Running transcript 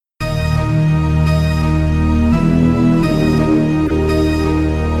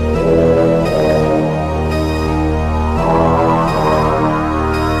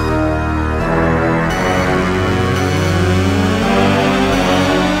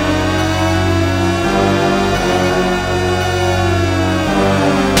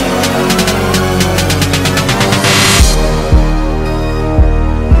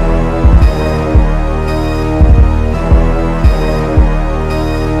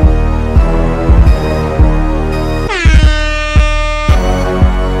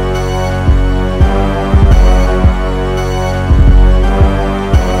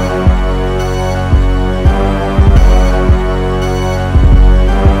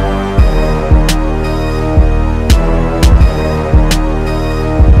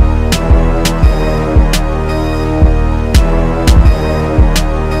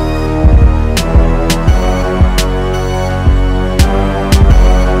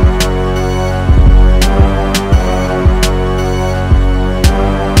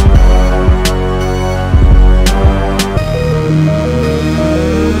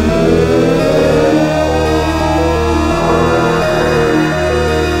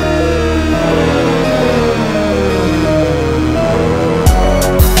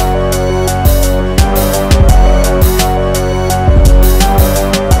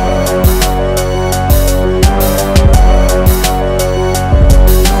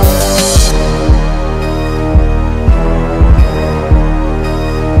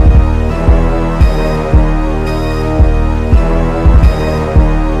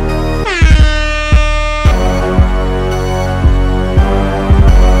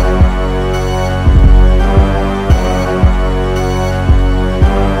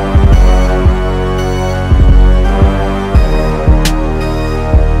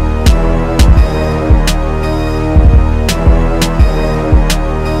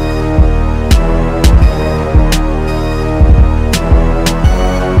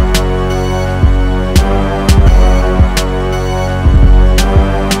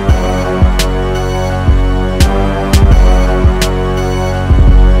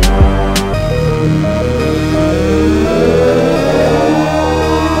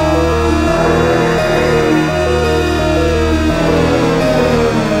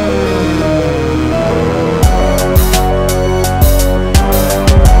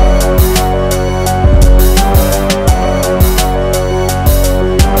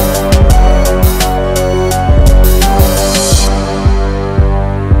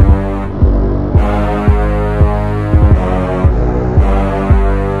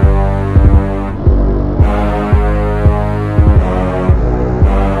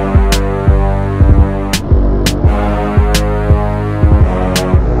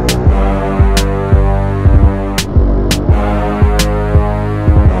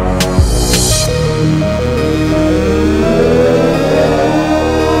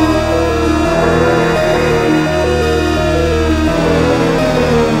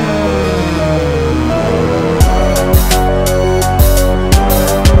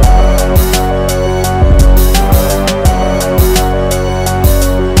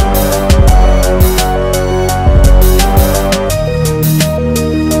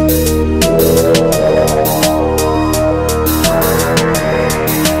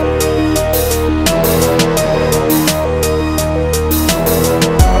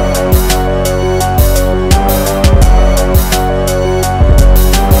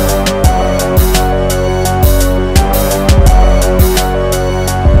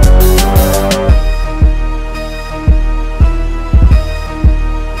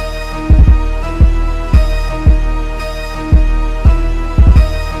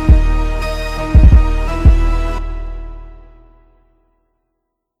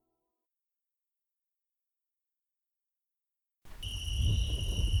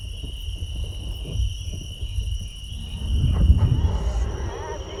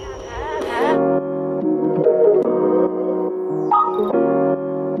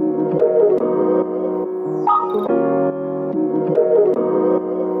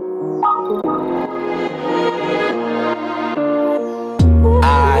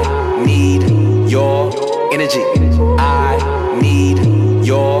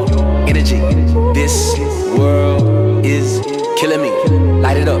your energy. This world is killing me.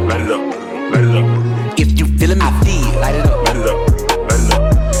 Light it up. Light it up. Light it up. If you feelin' me, I feel. Light it up. Light it up. Light it up.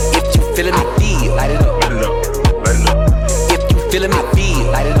 If you feelin' me, I feel. Light it up. Light it up. Light it up. If you feelin' me, I feel.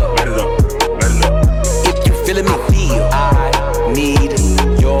 Light it up. Light it up. Light it up. If you feelin' me, I feel. I need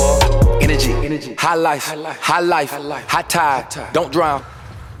your energy. High life, high tide. Don't drown.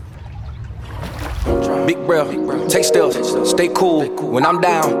 Big breath, take steps, stay cool. When I'm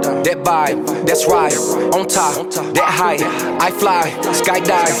down, that vibe, that's right. On top, that height, I fly,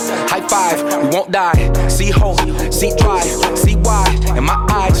 skydive, high five, we won't die. See hope, see drive, see why. And my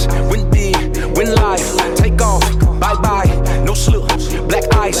eyes, win big, win life. Take off, bye-bye, no slip. Black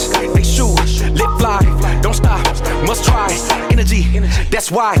ice, they shoot, lit fly. Don't stop, must try. Energy, that's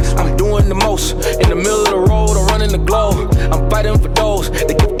why I'm doing the most. In the middle of the road, I'm running the globe. I'm fighting for those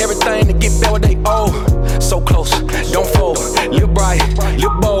that give everything to get back what they owe. So close, don't fold. Live bright,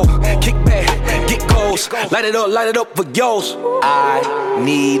 live bold. Kick back, get close. Light it up for yours. I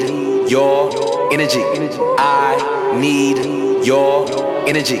need your energy. I need your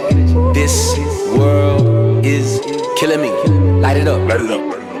energy. This world is killing me. Light it up. Light it up.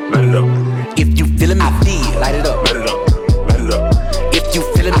 Light it up. If you feelin' me, I feel. Light it up. Light it up. Light it up. If you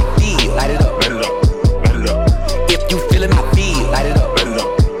feelin' me, feel. Light it up. Light it up. Light it up. If you feelin' me, I feel. Light it up. Light it up.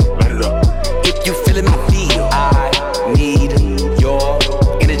 Light it up. If you feelin' me, I feel. I need your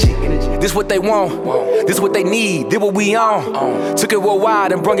energy. This what they want. This what they need. This what we on. Took it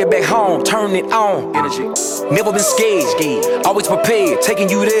worldwide and brung it back home. Turn it on. Energy. Never been scared. Always prepared. Taking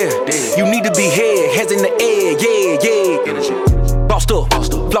you there. You need to be here. Hands in the air. Yeah. Energy.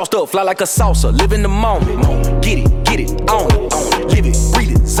 Flossed up, fly like a salsa, live in the moment. Get it, own it, live it,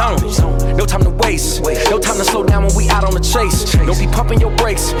 breathe it, zone it. No time to waste, no time to slow down when we out on the chase. Don't be pumping your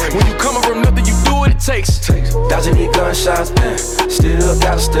brakes, when you coming from nothing, you do what it takes. Dodging these gunshots, still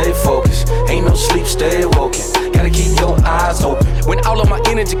gotta stay focused. Ain't no sleep, stay woken, gotta keep your eyes open. When all of my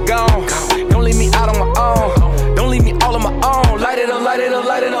energy gone, don't leave me out on my own. Don't leave me all on my own. Light it up, light it up,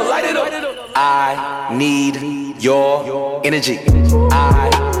 light it up, light it up. I need your energy. I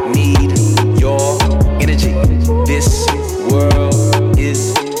need your energy. This world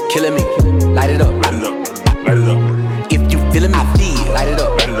is killing me. Light it up. Light it up. Light it up. If you feelin' me, I feel. Light it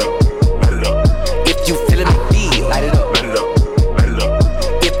up. Light it up. Light it up. If you feelin' me, I feel. Light it up. Light it up. Light it up.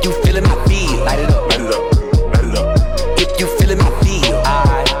 If you feelin' me, I feel. Light it up. Light it up. Light it up. If you feelin' me, I feel. I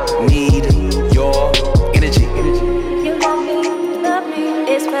need your energy. You love me,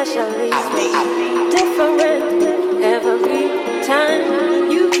 especially different every time.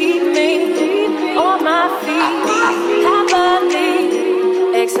 You keep me on my feet,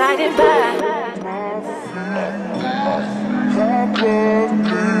 happily excited by.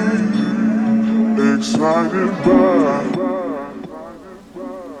 Excited by.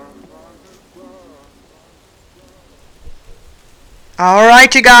 All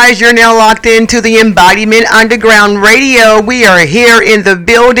right, you guys, you're now locked into the Embodiment Underground Radio. We are here in the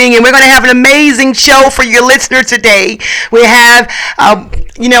building, and we're going to have an amazing show for your listeners today. We have,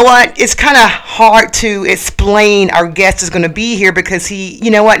 you know what, it's kind of hard to explain our guest is going to be here because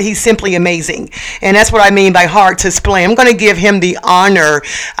he's simply amazing. And that's what I mean by hard to explain. I'm going to give him the honor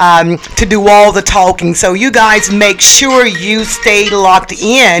to do all the talking. So you guys make sure you stay locked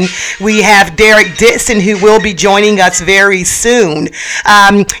in. We have Derrick Dixon, who will be joining us very soon.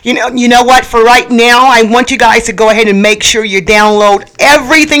 You know what? For right now, I want you guys to go ahead and make sure you download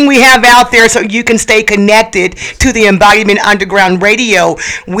everything we have out there so you can stay connected to the Embodiment Underground Radio.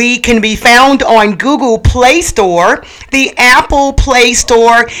 We can be found on Google Play Store, the Apple Play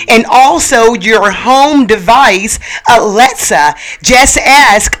Store, and also your home device, Alexa. Just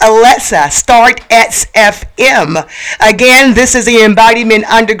ask Alexa, start XFM. Again, this is the Embodiment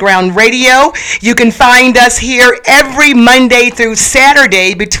Underground Radio. You can find us here every Monday through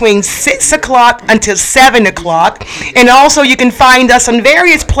Saturday between 6 o'clock until 7 o'clock. And also you can find us on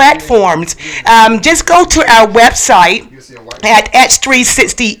various platforms. Just go to our website at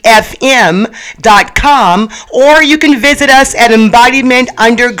x360fm.com, or you can visit us at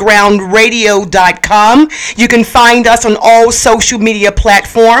embodimentundergroundradio.com. You can find us on all social media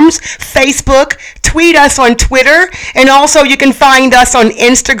platforms, Facebook, tweet us on Twitter, and also you can find us on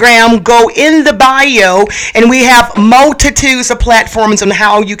Instagram. Go in the bio, and we have multitudes of platforms on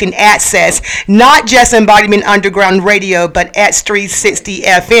how you can access not just Embodiment Underground Radio, but X360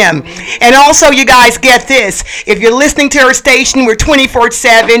 FM. And also, you guys, get this. If you're listening to our station. We're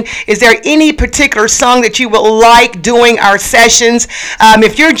 24/7. Is there any particular song that you would like during our sessions?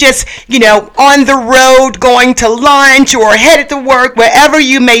 If you're just, on the road going to lunch or headed to work, wherever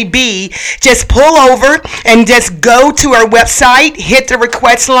you may be, just pull over and just go to our website, hit the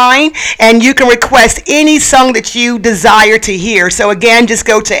request line, and you can request any song that you desire to hear. So again, just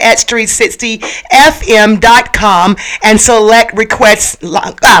go to x360fm.com and select request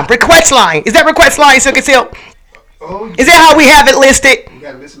line. Request line. Is that request line, Silky Silk? Oh, yeah. Is that how we have it listed? We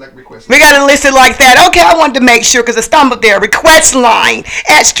got it listed like request. We got it listed like that. Okay, I wanted to make sure because I stumbled there. Request line,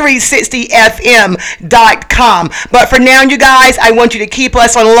 x360fm.com. But for now, you guys, I want you to keep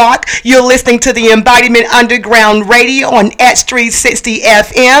us on lock. You're listening to the Embodiment Underground Radio on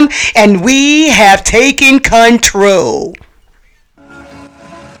x360fm, and we have taken control.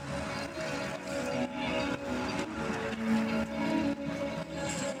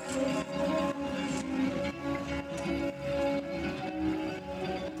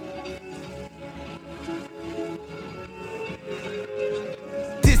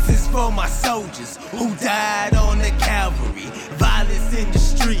 For my soldiers who died on the cavalry, violence in the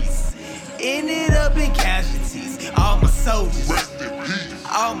streets ended up in casualties. All my soldiers, rest in peace.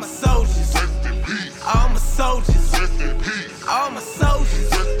 All my soldiers, rest in peace. All my soldiers, rest in peace. All my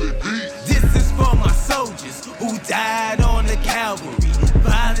soldiers, rest in peace. This is for my soldiers who died on the cavalry,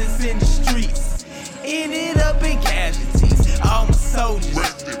 violence in the streets ended up in casualties. All my soldiers,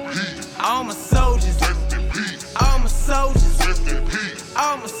 rest in peace. All my soldiers, rest in peace. All my soldiers, rest in peace.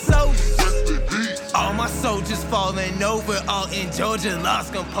 All my soldiers, rest in peace. All my soldiers falling over, all in Georgia,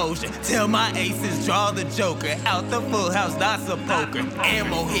 lost composure. Tell my aces, draw the joker, out the full house, lots of poker.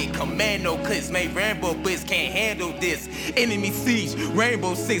 Ammo hit, commando clips, made Rambo blitz, can't handle this. Enemy siege,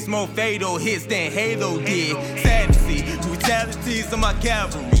 Rainbow Six, more fatal hits than Halo did. Sad to see, brutalities of my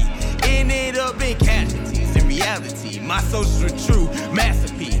cavalry ended up in casualties. In reality, my soldiers were true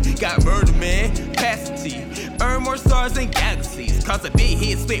masterpiece. Got murder, man, capacity. Earn more stars than galaxies. Cause a big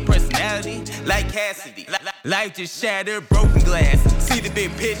hit, split personality like Cassidy. Life just shattered, broken glass. See the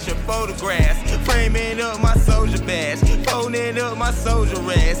big picture, photographs. Framing up my soldier badge. Folding up my soldier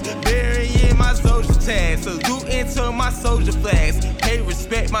rags. Burying my soldier tags. Saluting to my soldier flags. Pay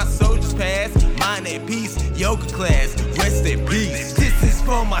respect, my soldiers past. Mind at peace, yoga class. Rest in peace. This is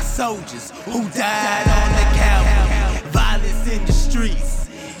for my soldiers who died on the cavalry. Violence in the streets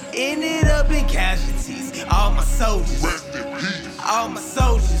ended up in casualties. All my soldiers, rest in peace. All my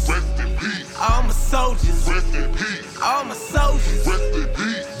soldiers, rest in peace. All my soldiers, rest in peace. All my soldiers, rest in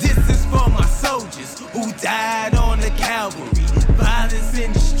peace. This is for my soldiers who died on the cavalry. Violence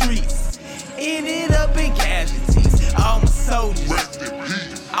in the streets ended up in casualties. All my soldiers, rest in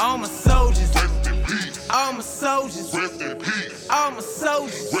peace. All my soldiers, rest in peace. All my soldiers, rest in peace. All my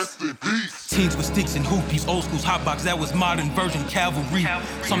soldiers, rest in peace. Teens with sticks and hoopies, old school's hotbox, that was modern version cavalry.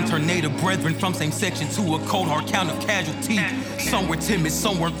 Some tornado brethren from same section to a cold hard count of casualty. Some were timid,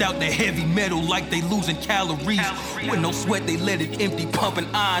 some worked out the heavy metal like they losing calories. With no sweat, they let it empty, pumping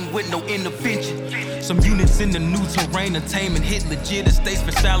iron with no intervention. Some units in the new terrain, attainment hit legit estates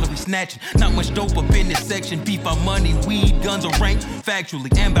for salary snatching. Not much dope up in this section, beef by money, weed, guns are ranked factually.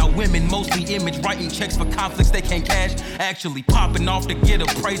 And about women, mostly image, writing checks for conflicts they can't cash. Actually popping off to get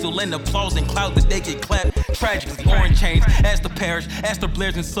appraisal and applause and clout that they get clapped. Tragically, orange chains, ask the parish, ask the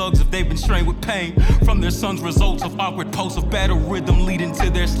Blairs and Suggs if they've been strained with pain from their sons' results of awkward posts of battle rhythm leading to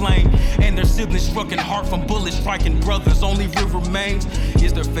their slain. And their siblings struck in heart from bullets striking brothers. Only real remains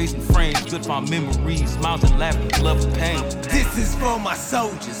is their face and frames, good fond memories, smiles and laughter, love and pain. This is for my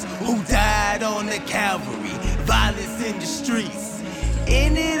soldiers who died on the cavalry. Violence in the streets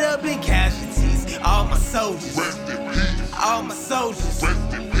ended up in casualties. All my soldiers, rest in peace. All my soldiers,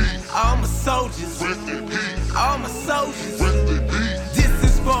 rest in peace. All my soldiers, rest in peace. All my soldiers, rest in peace. This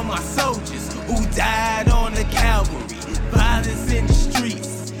is for my soldiers who died on the cavalry. Violence in the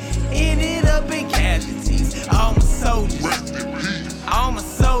streets ended up in casualties. All my soldiers, rest in peace. All my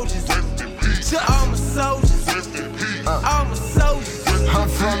soldiers, rest in peace. All my soldiers, rest in peace. All my soldiers. I'm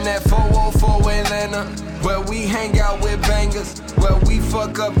from that 404 Atlanta, where we hang out with bangers, where we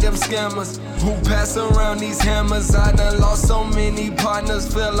fuck up them scammers who pass around these hammers. I done lost so many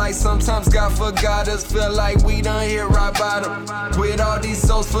partners, feel like sometimes God forgot us, feel like we done hit right bottom. With all these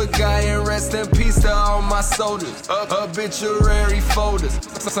souls forgotten, rest in peace to all my soldiers, obituary folders.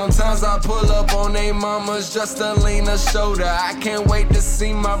 Sometimes I pull up on they mamas just to lean a shoulder. I can't wait to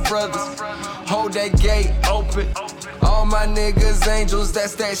see my brothers hold that gate open. All my niggas angels,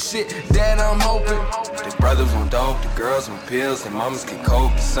 that's that shit that I'm hoping. The brothers want dope, the girls want pills, the mamas get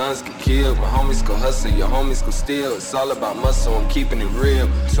coke, the sons get killed. My homies go hustle, your homies go steal. It's all about muscle, I'm keeping it real.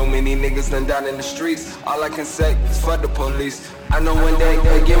 Too many niggas done down in the streets. All I can say is fuck the police. I know one day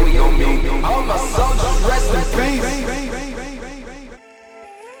again we gon' meet. All my soldiers rest in peace.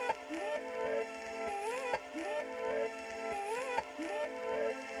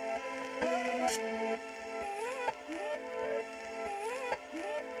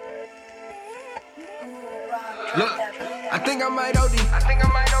 Look, I think I might OD.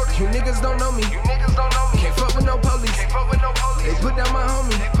 You niggas don't know me. Can't fuck with no police. They put down my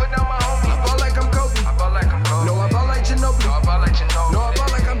homie. I ball like I'm Kobe. No, I ball like Ginobili. No, I ball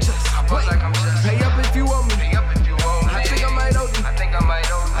like I'm just. Pay up if you owe me. I think I might OD.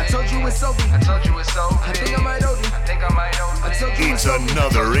 I told you it's over. I think I might OD. It's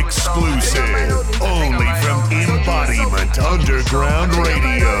another exclusive, only from Embodiment Underground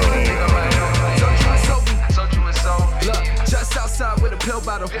Radio. Look, just outside with a pill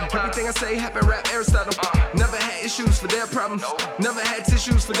bottle. Everything I say happen, rap Aristotle. Never had issues for their problems. Never had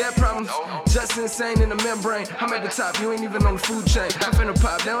tissues for their problems. Just insane in the membrane. I'm at the top, you ain't even on the food chain. I'm finna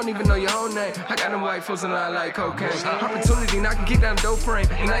pop, they don't even know your whole name. I got them white folks and I like cocaine. Opportunity, now I can kick down the dope frame.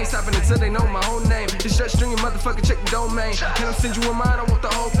 And I ain't stopping until they know my whole name. It's just string, motherfucker, check the domain. Can I send you a mine? I want the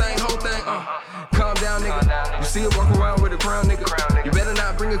whole thing. Calm down, nigga. You see it walk around with a crown, nigga. You better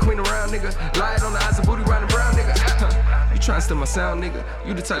not bring a queen around, nigga. Lie it on the eyes of booty riding brown, nigga. You tryna steal my sound, nigga.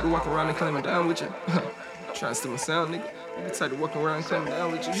 You the type to walk around and claim it down with you. Tryna steal my sound, nigga. You the type to walk around and claim it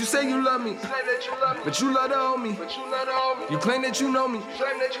down with you. You say you love me, but you love the homie. You claim that you know me.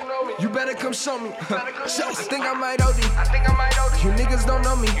 You better come show me. I think I might OD. You niggas don't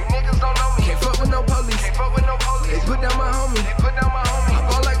know me. Can't fuck with no police. They put down my homie. I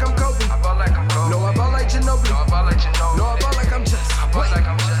ball like I'm Kobe. No, I ball like Ginobili. No, I ball like I'm just.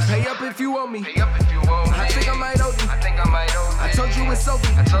 Pay up if you owe me. I think I might OD. I told you it's over.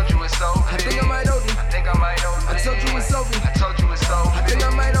 I think I might OD. I told you it's over. I think I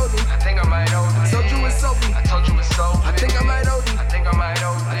might OD. I told you it's over. I think I might OD.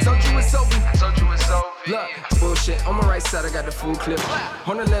 I told you it's over. Look, bullshit. On my right side, I got the full clip.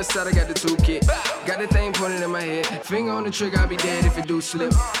 On the left side, I got the toolkit. Got the thing pointed in my head. Finger on the trigger, I'll be dead if it do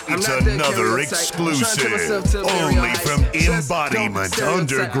slip. It's another exclusive, only from Embodiment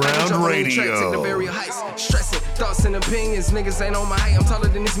Underground Radio. Stressing, thoughts and opinions. Niggas ain't on my height, I'm taller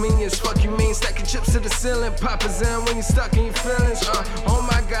than these minions. Fuck you mean, stacking chips to the ceiling. Papa's in when you stuck in your feelings. Oh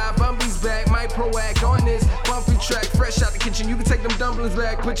my God, Bumpy's back, Mike Proact on this bumpy track. Fresh out the kitchen, you can take them dumplings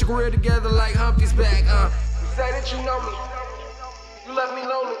back. Put your career together like Humpty's back. You say that you know me, you left me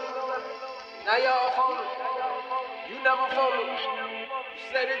lonely. Now y'all phone me, you never phone me. You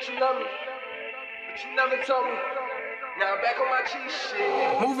say that you love me, but you never told me. Now I'm back on my cheese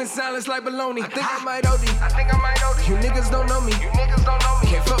shit. Moving silence like baloney. I think I might OD. You niggas don't know me.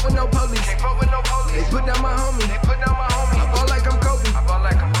 Can't fuck with no police. They put down my homie. I ball like I'm Kobe.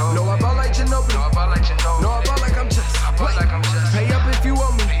 No, I ball like Ginobili. No, I ball like I'm just. Pay up if you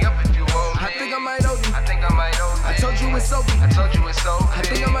owe me. I think I might OD. I told you it's over. I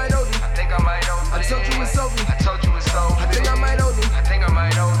think I might OD. I told you it's over. I think I might OD.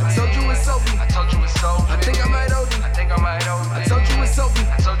 I told you it's over. I think I might OD. I told you it's over.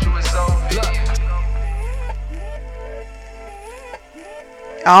 Look.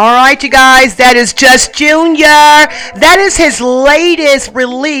 All right, you guys, that is Just Junior. That is his latest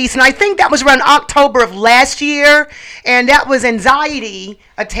release, and I think that was around October of last year, and that was Anxiety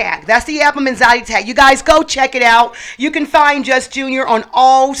Attack. That's the album Anxiety Attack. You guys go check it out. You can find Just Junior on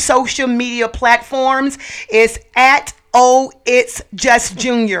all social media platforms. It's at It's Just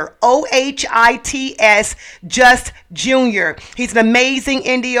Junior. OHITS Just Junior. He's an amazing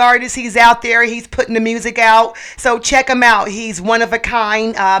indie artist. He's out there. He's putting the music out. So check him out. He's one of a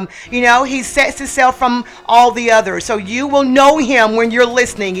kind. He sets himself from all the others. So you will know him when you're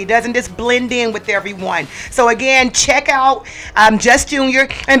listening. He doesn't just blend in with everyone. So again, check out Just Junior.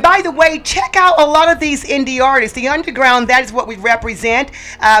 And by the way, check out a lot of these indie artists. The underground, that is what we represent.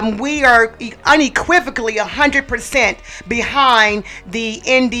 We are unequivocally 100% behind the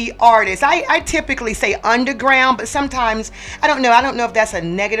indie artists. I typically say underground, but sometimes I don't know if that's a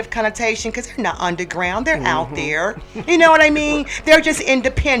negative connotation, because they're not underground, they're out there, you know what I mean? They're just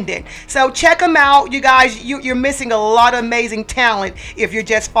independent. So check them out, you guys. You're missing a lot of amazing talent if you're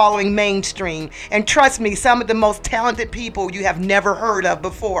just following mainstream. And trust me, some of the most talented people you have never heard of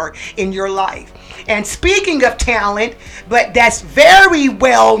before in your life. And speaking of talent, but that's very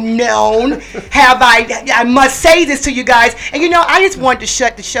well known, I must say this to to you guys. And I just wanted to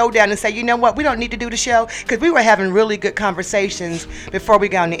shut the show down and say, you know what? We don't need to do the show because we were having really good conversations before we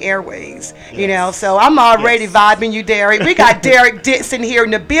got on the airways. So I'm already vibing you, Derrick. We got Derrick Dixon here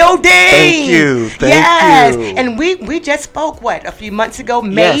in the building. Thank you. Yes. You. And we just spoke, a few months ago,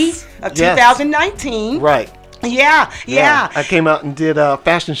 May of 2019. Right. Yeah. I came out and did a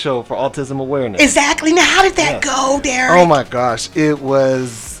fashion show for autism awareness. Exactly. Now, how did that go, Derrick? Oh my gosh, it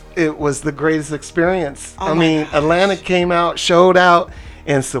was the greatest experience. Atlanta came out, showed out,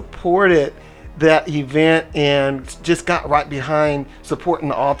 and supported that event, and just got right behind supporting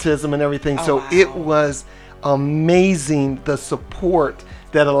the autism and everything. It was amazing, the support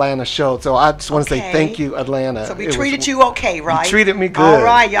that Atlanta showed. So I just want to say thank you, Atlanta. So we treated you okay, right? You treated me good. All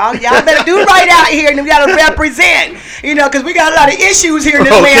right, y'all better do right out here, and we got to represent, because we got a lot of issues here in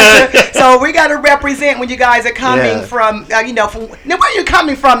Atlanta. So we got to represent when you guys are coming from, now where are you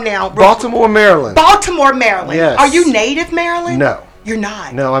coming from now, bro? Baltimore, Maryland. Baltimore, Maryland. Yes. Are you native Maryland? No. You're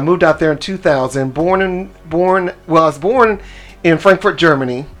not? No, I moved out there in 2000. I was born in Frankfurt,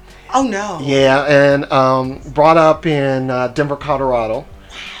 Germany. Oh, no. Yeah, and brought up in Denver, Colorado.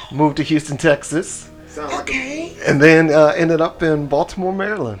 Moved to Houston, Texas. Okay. And then ended up in Baltimore,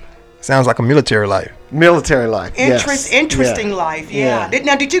 Maryland. Sounds like a military life. Military life. Interesting life. Yeah.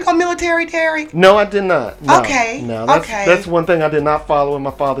 Now, did you go military, Derrick? No, I did not. No, okay. No, that's one thing I did not follow in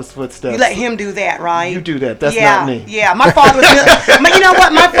my father's footsteps. You let him do that, right? You do that. That's not me. Yeah, my father was. You know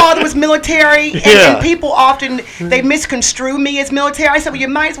what? My father was military, and people often they misconstrue me as military. I said, well,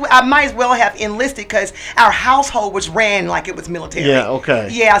 I might as well have enlisted because our household was ran like it was military. Yeah. Okay.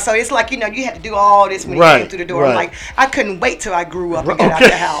 Yeah. So it's like you had to do all this when you came through the door. Right. Like I couldn't wait till I grew up and get out of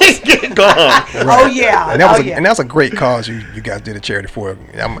the house. Get gone. Oh yeah. And that's a great cause you guys did a charity for.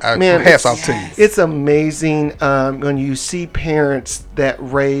 Man, hats off to you. It's amazing when you see parents that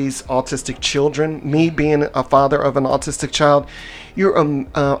raise autistic children. Me being a father of an autistic child, you're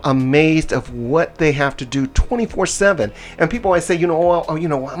amazed of what they have to do 24/7. And people always say,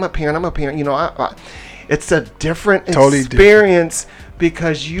 I'm a parent. It's a different experience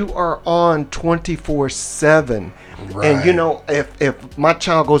because you are on 24/7. Right. And if my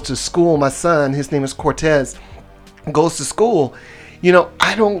child goes to school, my son, his name is Cortez, goes to school,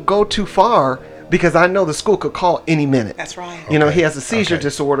 I don't go too far because I know the school could call any minute. That's right. He has a seizure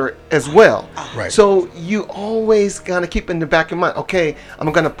disorder as well. Right. So you always gotta keep in the back of your mind, okay,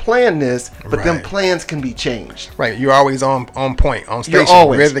 I'm gonna plan this, but them plans can be changed. Right. You're always on point, on station, You're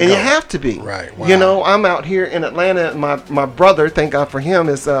always, ready to go. And you have to be. Right. Wow. I'm out here in Atlanta. My brother, thank God for him,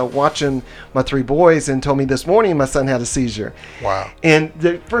 is watching my 3 boys and told me this morning my son had a seizure. Wow. And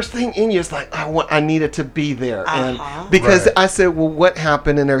the first thing in you is like, I needed to be there. And because I said, well, what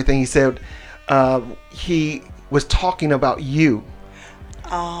happened and everything? He said, he was talking about you.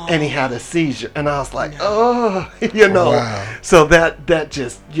 And he had a seizure, and I was like, Wow. So that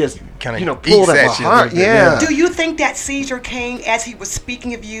just kind of pulled at my heart. Yeah. Do you think that seizure came as he was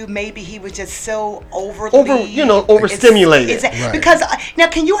speaking of you? Maybe he was just so overstimulated. Because now,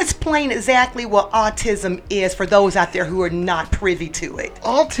 can you explain exactly what autism is for those out there who are not privy to it?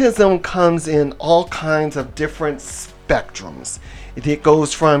 Autism comes in all kinds of different spectrums. It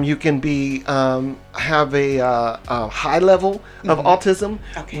goes from you can be have a high level of autism,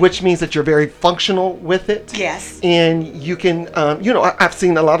 which means that you're very functional with it. Yes. And you can, I've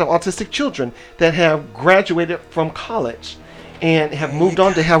seen a lot of autistic children that have graduated from college and have moved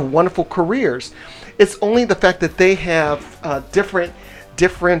on to have wonderful careers. It's only the fact that they have different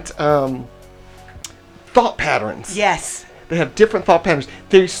thought patterns. Yes. They have different thought patterns.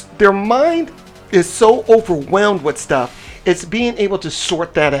 Their mind is so overwhelmed with stuff. It's being able to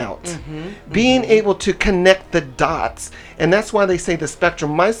sort that out, being able to connect the dots. And that's why they say the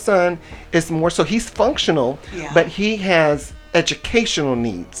spectrum. My son is more so, he's functional, but he has educational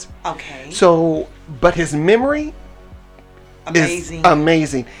needs. Okay. So, but his memory is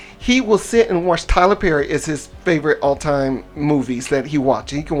amazing. He will sit and watch Tyler Perry is his favorite all-time movies that he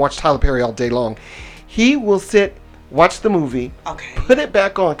watches. He can watch Tyler Perry all day long. He will sit, watch the movie, put it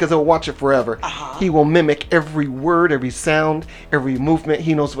back on because he'll watch it forever. He will mimic every word, every sound, every movement.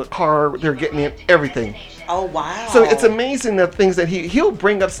 He knows what car they're getting in, everything. Oh, wow. So it's amazing the things that he'll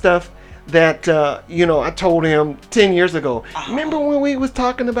bring up stuff that, I told him 10 years ago. Remember when we was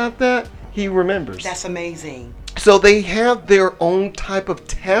talking about that? He remembers. That's amazing. So they have their own type of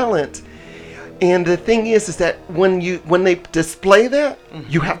talent. And the thing is that when they display that,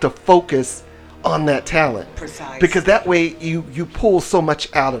 you have to focus on that talent. Precisely. Because that way you pull so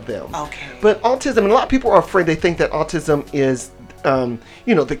much out of them. Okay. But autism, and a lot of people are afraid, they think that autism is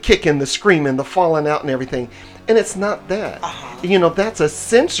the kicking, the screaming, the falling out and everything. And it's not that. That's a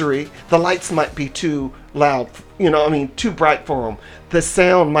sensory. The lights might be too loud, too bright for them. The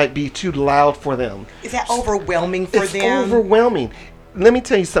sound might be too loud for them. Is that overwhelming for them? It's overwhelming. Let me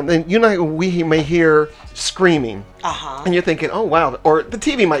tell you something. We may hear screaming. And you're thinking, oh, wow. Or the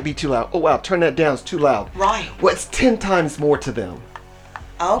TV might be too loud. Oh, wow, turn that down. It's too loud. Right. Well, it's 10 times more to them.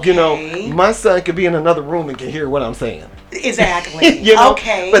 Okay. My son could be in another room and can hear what I'm saying. Exactly.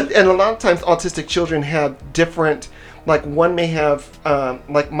 Okay. And a lot of times autistic children have different, like one may have,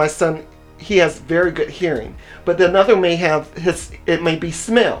 like my son, he has very good hearing, but another may have it may be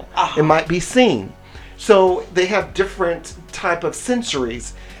smell, it might be seeing. So they have different type of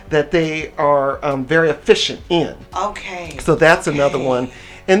sensories that they are very efficient in. Okay. So that's another one.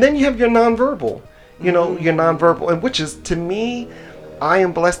 And then you have your nonverbal, your nonverbal, and which is, to me, I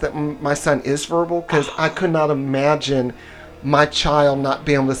am blessed that my son is verbal, because I could not imagine my child not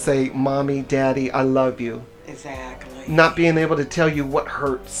being able to say, Mommy, Daddy, I love you. Exactly. Not being able to tell you what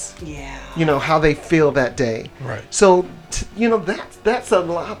hurts. Yeah. How they feel that day. Right. So, that's a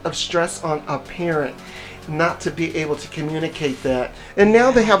lot of stress on a parent not to be able to communicate that. And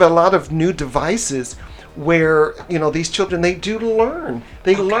now they have a lot of new devices where, these children, they do learn.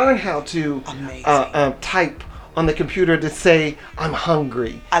 They learn how to type on the computer to say, I'm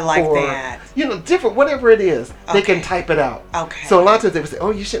hungry. I like that. Different, whatever it is, they can type it out. Okay. So a lot of times they would say,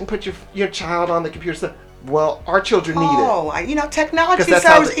 oh, you shouldn't put your child on the computer. So, well, our children need it. Technology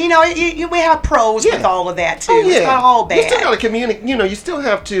serves, we have pros with all of that too. It's not all bad. You still got to communicate, you still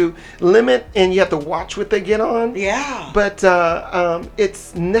have to limit, and you have to watch what they get on. Yeah. But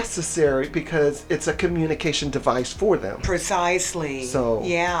it's necessary because it's a communication device for them. Precisely. So.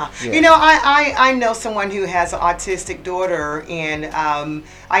 Yeah. I know someone who has an autistic daughter, and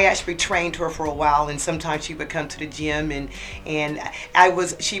I actually trained her for a while, and sometimes she would come to the gym, and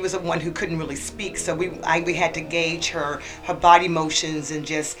she was the one who couldn't really speak, so we had to gauge her body motions and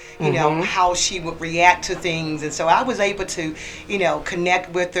just how she would react to things, and so I was able to connect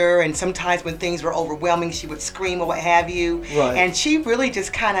with her, and sometimes when things were overwhelming she would scream or what have you, right. And she really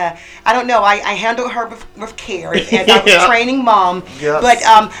just kind of, I don't know, I handled her with care as I was training mom. Yes. But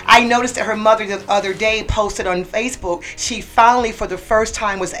I noticed that her mother the other day posted on Facebook, she finally for the first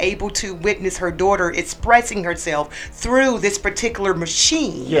time was able to witness her daughter expressing herself through this particular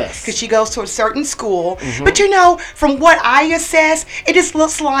machine. Yes. Because she goes to a certain school. But from what I assess, it just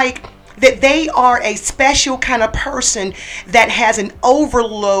looks like that they are a special kind of person that has an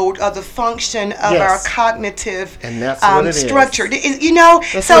overload of the function of our cognitive and that's what it structure.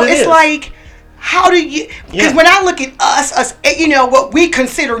 That's so what it it's is. like, how do you, because when I look at us, what we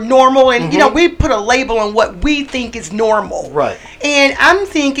consider normal, and we put a label on what we think is normal. Right. And I'm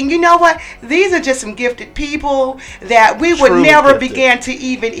thinking, you know what? These are just some gifted people that we would Truly never gifted. begin to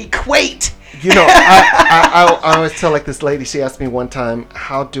even equate. I always tell, like, this lady, she asked me one time,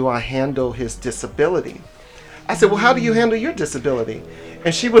 how do I handle his disability? I said, well, how do you handle your disability?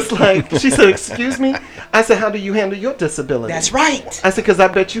 And she was like, she said, excuse me? I said, how do you handle your disability? That's right. I said, because I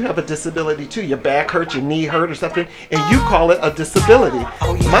bet you have a disability too. Your back hurts, your knee hurt or something, and you call it a disability.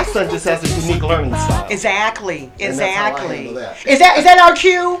 Oh, yeah. My son just has a unique learning style. Exactly. And that's how I handle that. Is that our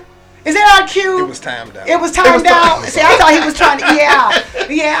cue? Is that our cue? It was timed out. It was timed out. See, I thought he was trying to, yeah.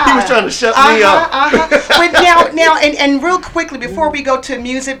 He was trying to shut me up. But now, and real quickly, before we go to a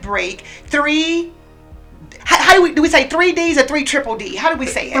music break, how do we say 3Ds or 3 triple D? How do we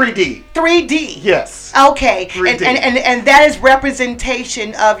say it? 3D. 3D. Yes. Okay. 3D. And that is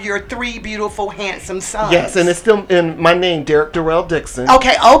representation of your 3 beautiful, handsome sons. Yes, and it's still in my name, Derrick, Durrell, Dixon.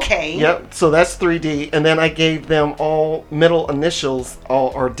 Okay. Yep, so that's 3D. And then I gave them all middle initials,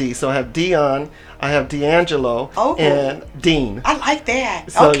 all are D. So I have Dion, I have D'Angelo, and Dean. I like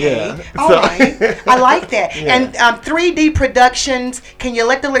that. So, okay. yeah. All right. I like that. Yeah. And 3D Productions, can you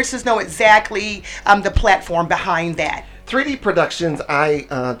let the listeners know exactly the platform behind that? 3D Productions,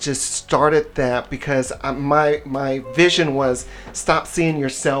 I just started that because my vision was stop seeing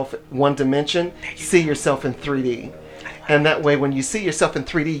yourself one dimension, see yourself in 3D. And that way, when you see yourself in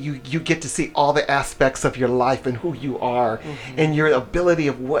 3D, you get to see all the aspects of your life and who you are and your ability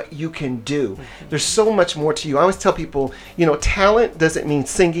of what you can do. There's so much more to you. I always tell people, talent doesn't mean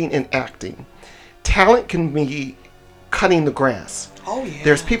singing and acting. Talent can be cutting the grass. Oh, yeah.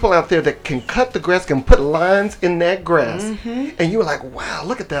 There's people out there that can cut the grass, can put lines in that grass, and you're like, wow,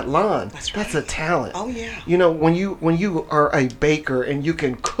 look at that lawn. That's a talent. Oh, yeah. When you are a baker and you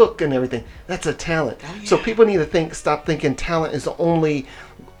can cook and everything, that's a talent. Oh, yeah. So people need to stop thinking talent is only,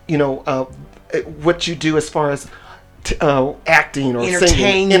 what you do as far as acting or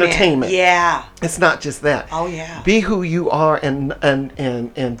singing, entertainment. Yeah. It's not just that. Oh yeah. Be who you are and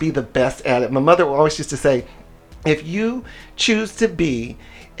be the best at it. My mother always used to say, if you choose to be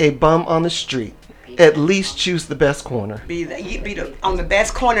a bum on the street, at least choose the best corner. Be on the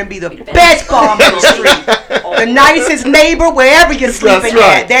best corner and be the best bum on the street. The nicest neighbor wherever you're sleeping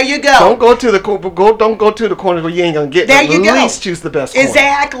at. There you go. Don't go to the corner where you ain't gonna get. There you go. At least choose the best corner.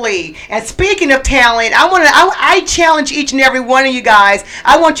 Exactly. And speaking of talent, I challenge each and every one of you guys.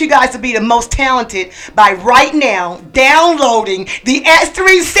 I want you guys to be the most talented by right now downloading the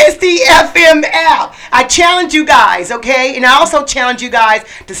S360 FM app. I challenge you guys, okay? And I also challenge you guys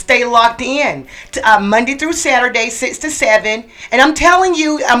to stay locked in. Monday through Saturday, 6 to 7. And I'm telling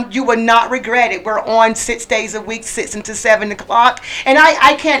you, you will not regret it. We're on 6 days a week, 6 until 7 o'clock. And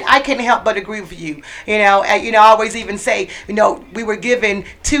I can't help but agree with you. I always even say, we were given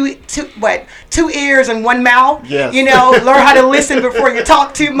two ears and one mouth. Yes. Learn how to listen before you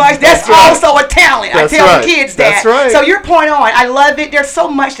talk too much. That's also a talent. I tell the kids that. That's right. So you're point on. I love it. There's so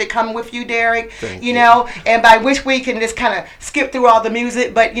much that come with you, Derrick. Thank you. And I wish we can just kind of skip through all the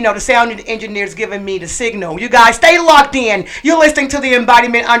music, but the sound engineer's giving me the signal. You guys stay locked in. You're listening to the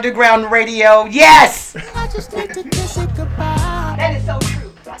Embodiment Underground Radio. Yes. I just need to kiss it goodbye. That is so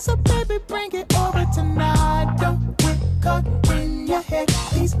true. So baby, bring it over tonight. Don't get caught in your head.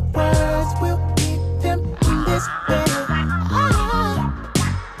 These words will keep them in this bed.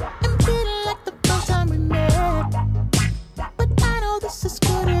 I'm feeling like the first time we met, but I know this is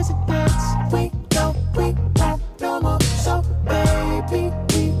good as it gets. We know we won't no more. So baby,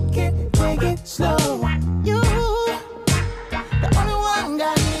 we can take it slow. You, the only one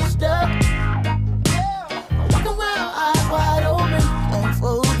got me stuck. Walk around eyes wide open, ain't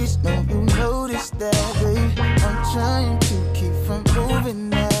focused. No, you notice that, babe. I'm trying to keep from moving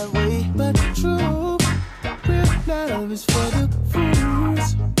that way, but true, real love is for the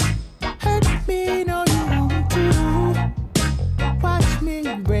fools. Hurt me, no, you want to. Watch me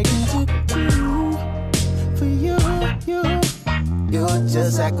break into two. For you. You're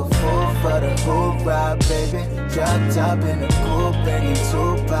just like a fool for the whole ride, baby. Drop top in the cool, banging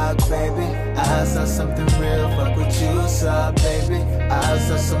Tupac, baby. I saw something real, fuck what you saw, baby. I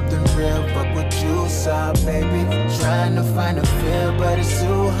saw something real, fuck what you saw, baby. Trying to find a feel, but it's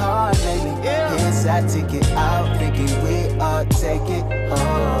too hard lately. Yes, I take it out, thinking we all take it.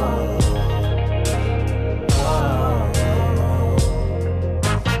 Oh.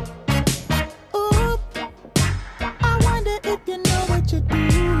 If you know what you do,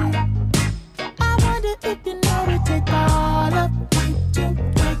 I wonder if you know it take all of me to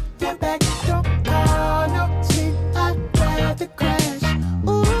take you back. Don't call no sleep, I'd rather crash.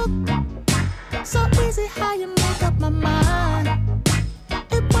 Ooh, so easy how you make up my mind.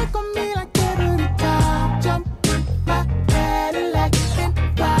 It work on me like every time. Jump in my Cadillac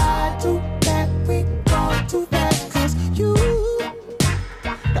and ride too bad. We go too fast, 'cause you,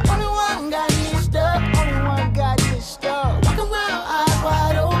 the only one got me stuck. Only one got me stuck.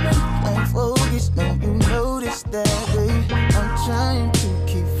 Trying to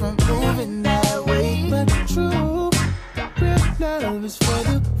keep from moving that way, but true, real love is for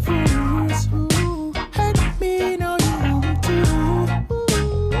the fools who hurt me. No, you want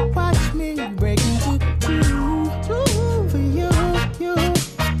to. Watch me break into two. For you.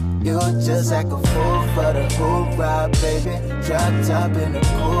 You're just like a fool for the whole ride, baby. Drop top in the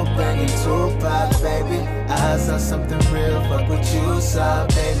cool, banging Tupac, baby. I saw something real, fuck what you saw,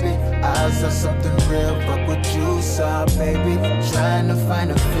 baby. I saw something real, fuck what you saw, baby. Trying to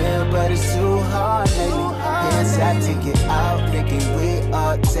find a feel, but it's too hard lately. Yes, I take it out, thinking we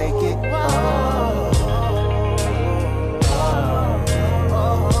all take it. Oh.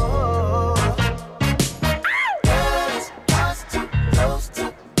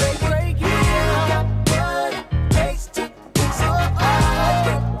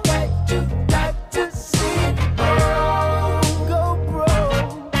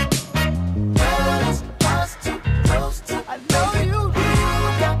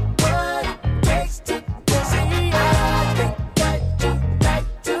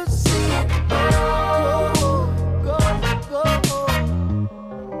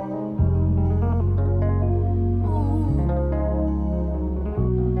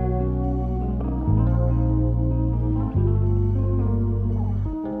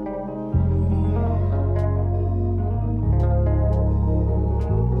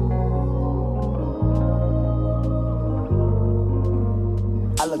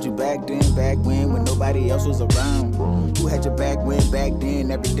 back when nobody else was around. Who had your back when back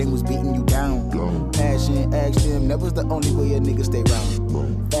then everything was beating you down? Passion, action, that was the only way a nigga stay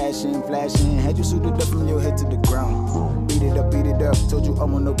round. Fashion, flashing, had you suited up from your head to the ground. Beat it up, told you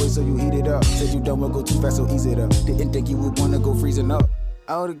I'm on the way so you heat it up. Said you don't wanna go too fast so ease it up. Didn't think you would wanna go freezing up.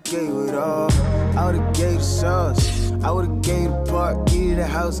 I would've gave you it all, I would've gave the sauce, I would've gave the park, key to the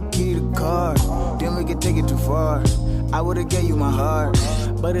house, key to the car. Then we could take it too far, I would've gave you my heart.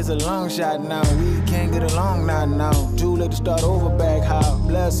 But it's a long shot now, we can't get along now. Too late to start over back how,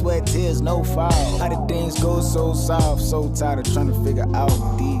 blood, sweat, tears, no foul. How did things go so soft, so tired of trying to figure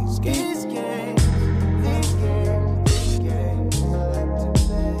out these games.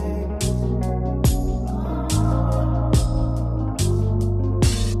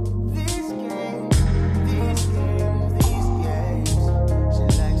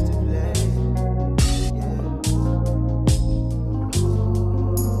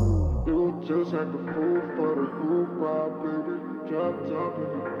 Like a fool for the hoop, baby. Drop top in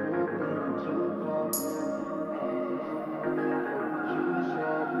the hoop, baby. Too hot, baby.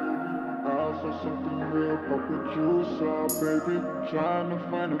 I saw something real, pop the juice out, baby. Trying to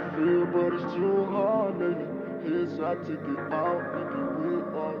find a feel, but it's too hard lately. Here's I take it out, maybe we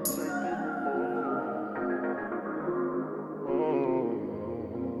all take it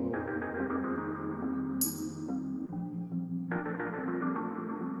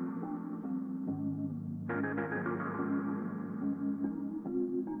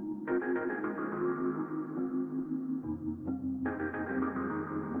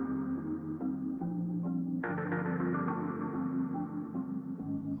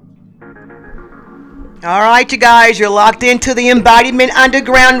All right, you guys, you're locked into the Embodiment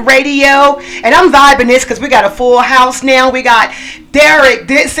Underground Radio, and I'm vibing this because we got a full house now. We got Derrick,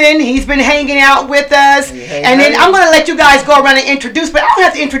 Dixon, he's been hanging out with us, and then I'm going to let you guys go around and introduce, but I don't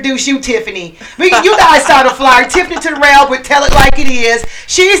have to introduce you, Tiffany. You guys saw the flyer. Tiffany Durrell would tell it like it is.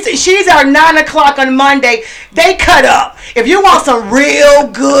 She's our 9 o'clock on Monday. They cut up. If you want some real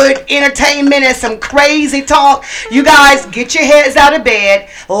good entertainment and some crazy talk, you guys get your heads out of bed,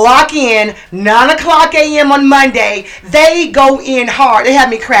 lock in, 9 o'clock a.m. on Monday. They go in hard. They have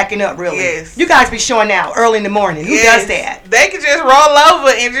me cracking up, really. Yes. You guys be showing out early in the morning. Who does that? They can just roll over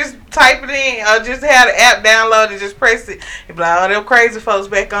and just type it in or just have the app downloaded and just press it. And be like, oh, them crazy folks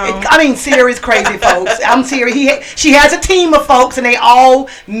back on. I mean, serious crazy folks. I'm serious. She has a team of folks and they all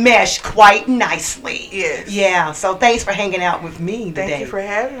mesh quite nicely. Yes. Yeah, so thanks for hanging out with me today. Thank you for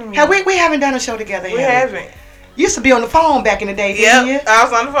having me. We haven't done a show together yet. We haven't. You used to be on the phone back in the day, didn't you? I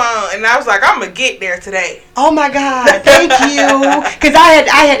was on the phone, and I was like, I'm going to get there today. Oh, my God. Thank you. Because I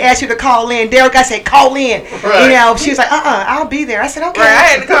had asked you to call in. Derrick, I said, call in. Right. You know, she was like, I'll be there. I said, okay. Right, I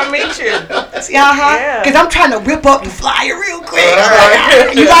had to come meet you. Yeah. Because I'm trying to whip up the flyer real quick.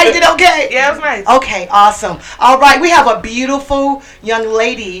 You liked it okay? Yeah, it was nice. Okay, awesome. All right, we have a beautiful young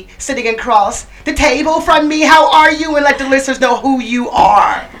lady sitting across the table from me. How are you? And let the listeners know who you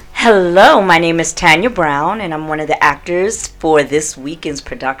are. Hello, my name is Tanya Brown, and I'm one of the actors for this weekend's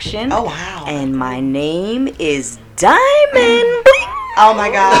production. Oh, wow. And my name is Diamond. Oh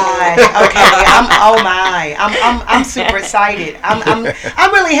my God! Okay, I'm super excited.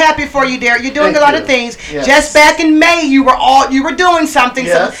 I'm really happy for you, Derrick. You're doing a lot of things. Yes. Just back in May, you were doing something.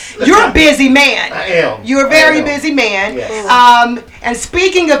 Yes. So you're a busy man. I am. You're a very busy man. Yes. And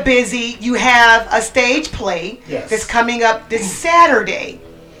speaking of busy, you have a stage play that's coming up this Saturday.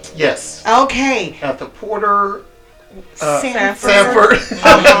 Yes. Okay. At the Porter Sanford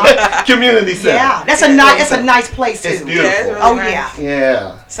Community Center. Yeah, that's a nice place too. It's beautiful. Yeah, it's really nice.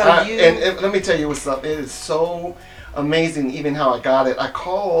 Yeah. So and let me tell you what's up. It is so amazing, even how I got it. I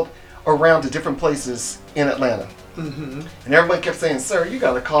called around to different places in Atlanta, and everybody kept saying, "Sir, you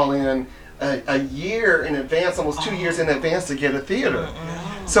got to call in a year in advance, almost 2 years in advance to get a theater."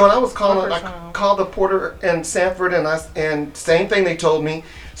 So when I was calling, I called the Porter and Sanford, and same thing they told me.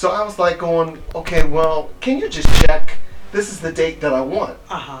 So I was like going, okay, well, can you just check? This is the date that I want.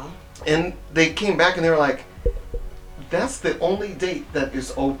 And they came back and they were like, that's the only date that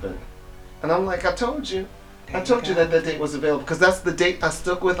is open. And I'm like, I told you that date was available because that's the date I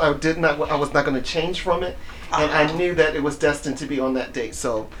stuck with. I was not going to change from it, and I knew that it was destined to be on that date.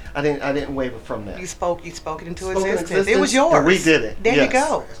 So I didn't waver from that. You spoke it into existence. It was yours. And we did it. There you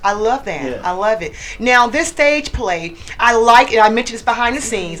go. I love that. Yeah. I love it. Now this stage play, I like it. I mentioned this behind the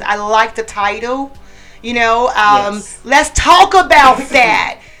scenes. I like the title. You know, let's talk about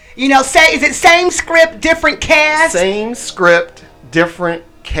that. You know, is it same script, different cast? Same script, different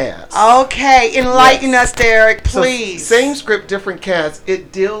cast. Okay, enlighten us, Derrick, please. So, same script, different cast.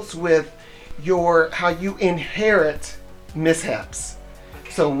 It deals with how you inherit mishaps.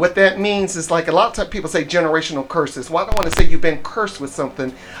 So what that means is, like, a lot of times people say generational curses. Well, I don't want to say you've been cursed with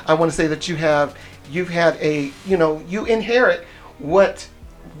something. I want to say that you've had a, you inherit what,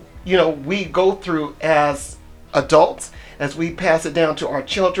 we go through as adults, as we pass it down to our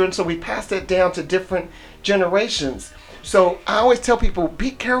children. So we pass it down to different generations. So I always tell people,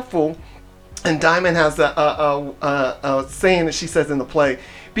 be careful. And Diamond has a saying that she says in the play,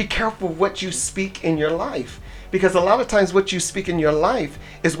 be careful what you speak in your life. Because a lot of times what you speak in your life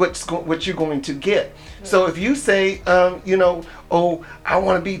is what you're going to get. So if you say, oh, I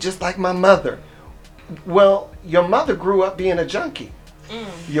want to be just like my mother. Well, your mother grew up being a junkie.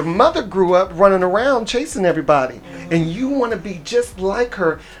 Your mother grew up running around chasing everybody. And you want to be just like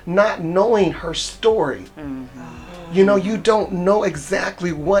her, not knowing her story. You don't know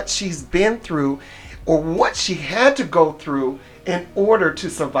exactly what she's been through or what she had to go through in order to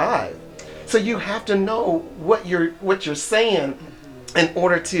survive. So you have to know what you're saying in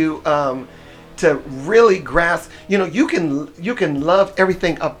order to really grasp. You can love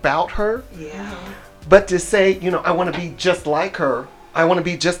everything about her. Yeah. But to say, I want to be just like her. I want to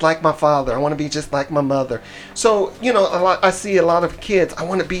be just like my father. I want to be just like my mother. So, I see a lot of kids. I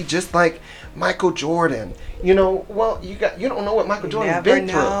want to be just like Michael Jordan. Well, you don't know what Michael Jordan's been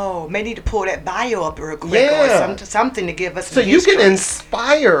through. No, may need to pull that bio up real quick, or something to give us. So you can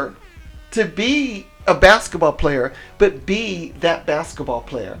inspire to be a basketball player, but be that basketball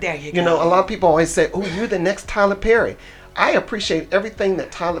player. There you go. A lot of people always say, "Oh, you're the next Tyler Perry." I appreciate everything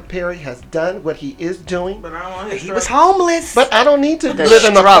that Tyler Perry has done, what he is doing. But I don't want his he was homeless. But I don't need to live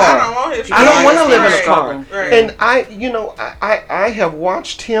in a car. I don't want to live in a car. Right. And I have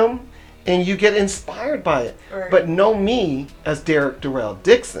watched him, and you get inspired by it. Right. But know me as Derrick, Durrell,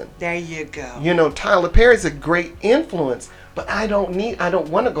 Dixon. There you go. Tyler Perry's a great influence, but I don't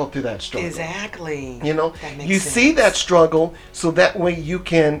want to go through that struggle. Exactly. That makes sense. See that struggle, so that way you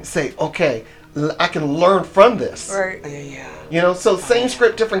can say, okay, I can learn from this. Right. Yeah. So same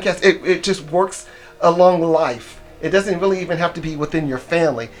script, different cast. It just works along life. It doesn't really even have to be within your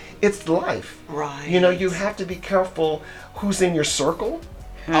family. It's life. Right. You have to be careful who's in your circle.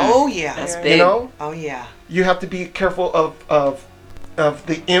 Oh yeah. That's big. Oh yeah. You have to be careful of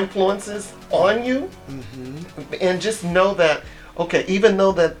the influences on you. And just know that, okay, even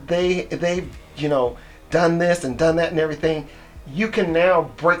though that they've done this and done that and everything, you can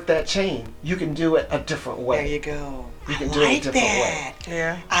now break that chain. You can do it a different way. There you go. You can do it a different way.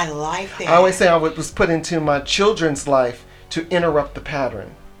 Yeah. I like that. I always say I was put into my children's life to interrupt the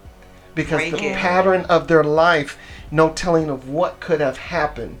pattern. Because the pattern of their life, no telling of what could have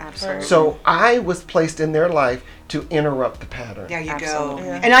happened. Absolutely. So I was placed in their life to interrupt the pattern. There you Absolutely. go.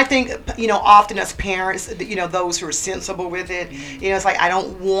 Yeah. And I think, often as parents, those who are sensible with it, it's like, I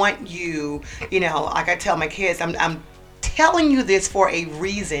don't want you, like I tell my kids, I'm telling you this for a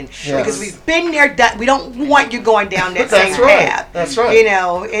reason, because we've been there. We don't want you going down that same path. That's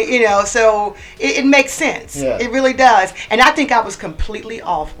right. So it makes sense. Yeah. It really does. And I think I was completely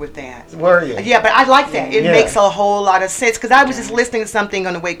off with that. Were you? Yeah, but I like that. It makes a whole lot of sense, because I was just listening to something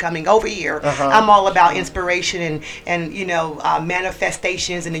on the way coming over here. I'm all about inspiration and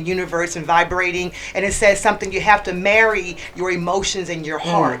manifestations in the universe and vibrating. And it says something, you have to marry your emotions and your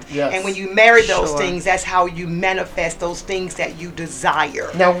heart. Yes. And when you marry those things, that's how you manifest those things that you desire.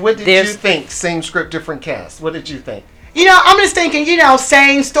 Now, what did you think? Same script, different cast. What did you think? I'm just thinking,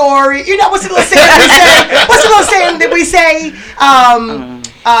 same story. What's the little saying we say? What's the little saying that we say?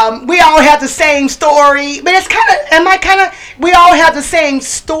 We all have the same story, but we all have the same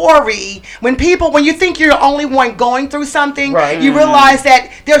story. When you think you're the only one going through something, you realize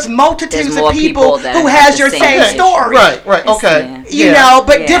that there's multitudes of people who has your same story. Right, okay.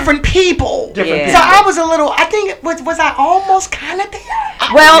 But different people. So I was I think, was I almost kind of there?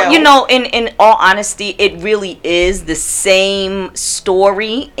 Well, in all honesty, it really is the same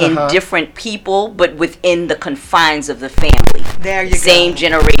story in different people, but within the confines of the family. There you go. Same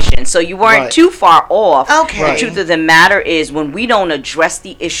generation. So you weren't too far off. Okay. The truth of the matter is, when we don't address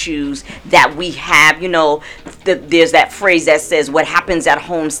the issues that we have, there's that phrase that says, what happens at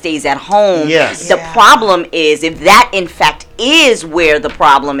home stays at home. Yes. The problem is, if that in fact is where the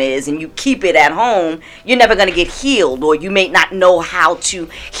problem is, and you keep it at home, you're never going to get healed, or you may not know how to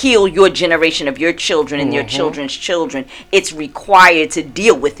heal your generation of your children and your children's children. It's required to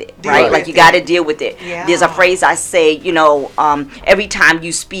deal with it, right? Like, you got to deal with it. Yeah. There's a phrase I say, every time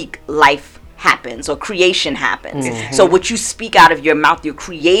you speak, life happens, or creation happens. So what you speak out of your mouth, you're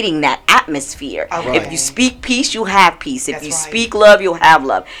creating that atmosphere. If you speak peace, you'll have peace. If you speak love, you'll have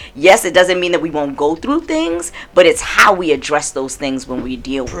love. Yes, it doesn't mean that we won't go through things, but it's how we address those things when we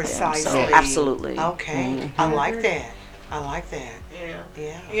deal with them. So absolutely. Okay. I like that.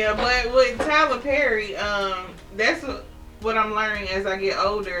 Yeah, but with Tyler Perry, that's what I'm learning as I get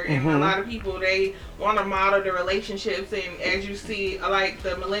older. And a lot of people, they want to model the relationships. And as you see, like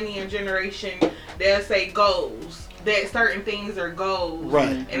the millennium generation, they'll say goals. That certain things are goals.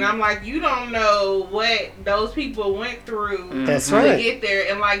 Right. And I'm like, you don't know what those people went through to get there.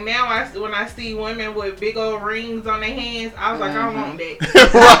 And like now, when I see women with big old rings on their hands, I was like, I want that.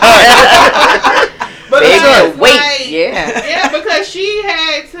 Because, yeah, because she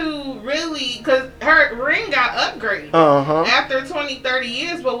had to really, because her ring got upgraded after 20, 30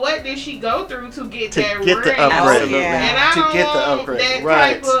 years. But what did she go through to get that ring? The upgrade. And I don't get the want upgrade. that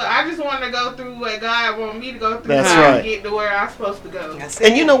type of, I just want to go through what God want me to go through. That's to get to where I'm supposed to go.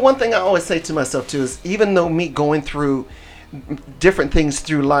 And you know, one thing I always say to myself too is, even though me going through different things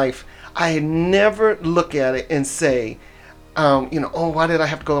through life, I never look at it and say, why did I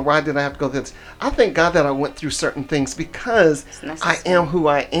have to go? Why did I have to go through this? I thank God that I went through certain things because I am who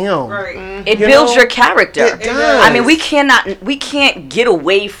I am. Right. It builds your character. It does. I mean, we can't get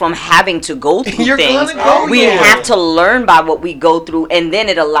away from having to go through You're things. gonna go We have to learn by what we go through, and then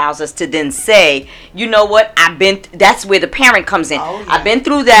it allows us to then say, you know what? That's where the parent comes in. I've been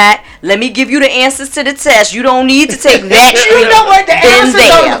through that. Let me give you the answers to the test. You don't need to take that. You know what? The answers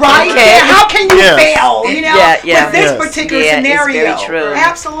are right there. How can you fail? You know, with this particular scenario. It's very true.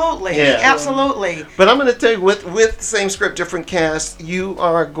 Absolutely. Absolutely. But I'm going to tell you, with same script, different cast, you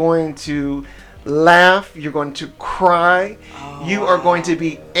are going to laugh, you're going to cry, you are going to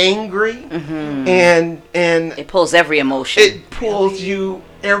be angry, and it pulls every emotion. It pulls you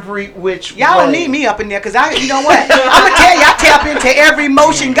every which Y'all way. don't need me up in there, because you know what? I'm going to tell you, I tap into every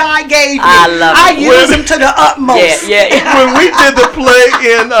emotion God gave me. I use them to the utmost. When we did the play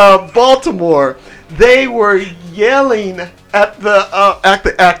in Baltimore, they were yelling at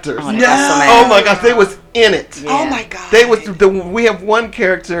the actors. Oh my gosh, they was in it. Oh my God. They was we have one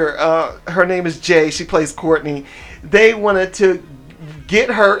character, her name is Jay, she plays Courtney. They wanted to get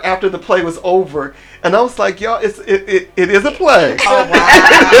her after the play was over, and I was like, y'all, it is a play. Oh wow.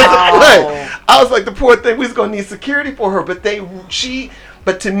 It is a play. I was like, the poor thing, we was gonna need security for her, but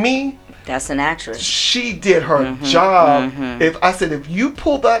to me, that's an actress. She did her job. If you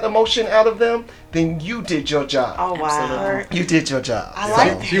pull that emotion out of them, then you did your job. Oh wow! You did your job. I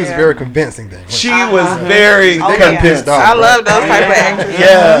like that. She was very convincing then. She was very convinced. I love those type of actresses.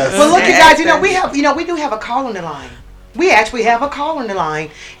 Yes. Well, look, you guys. We do have a call on the line. We actually have a call on the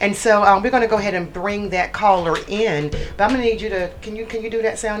line, and so we're going to go ahead and bring that caller in. But I'm going to need you to. Can you do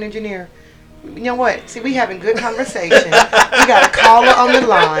that, sound engineer? You know what? See, we having good conversation. We got a caller on the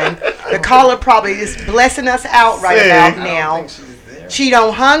line. The caller probably is blessing us out right about now. She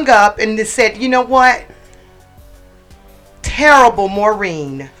don't hung up and just said, you know what? Terrible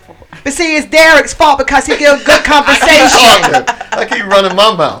Maureen. But see, it's Derrick's fault because he gives good conversation. I keep running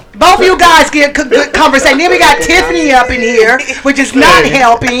my mouth. Both of you guys get good conversation. Then we got Tiffany up in here, which is not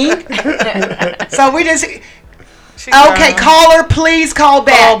helping. So we just... Okay, caller, please call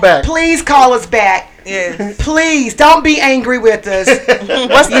back. Please call us back. Yes. Please, don't be angry with us.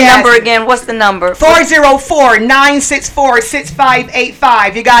 What's the number again? What's the number?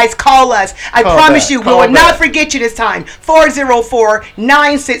 404-964-6585. You guys call us. I promise you, we will not forget you this time.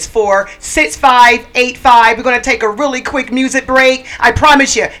 404-964-6585. We're going to take a really quick music break. I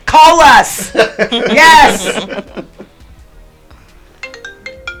promise you. Call us. Yes.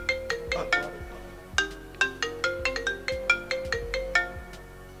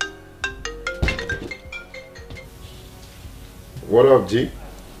 What up, G?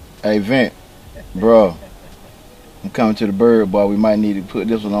 Hey, Vent, bro, I'm coming to the bird, boy. We might need to put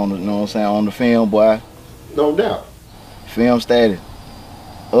this one on the, you know what I'm saying, on the film, boy. No doubt. Film status.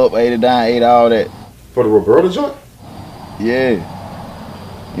 Up, 80 down, 8, all that. For the Roberta joint? Yeah.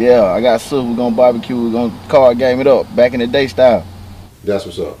 Yeah, I got sis, we're gonna barbecue, we're gonna card game it up, back in the day style. That's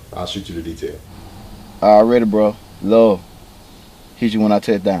what's up. I'll shoot you the detail. Already, bro. Love. Hit you when I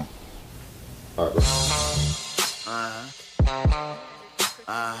touch down. All right, bro.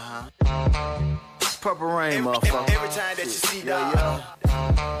 Purple rain, motherfucker. Every time that you see that,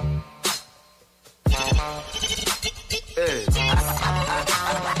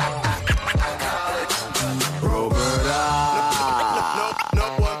 Roberta.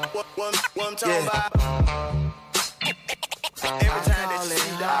 One time about. Every time that you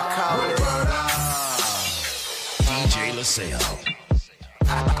see that, I call it DJ LaSalle.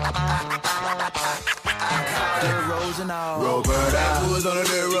 Roberta, who was on the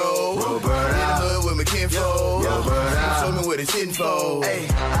dirt road? Roberta, in the hood with my kinfolk. Roberta, show me what it's in for. Hey,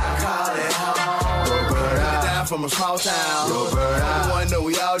 I call it home. Roberta, down from a small town. Roberta, everyone know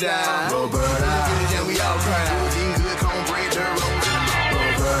we all down. Roberta, and we all proud. Eating good cornbread, dirt road.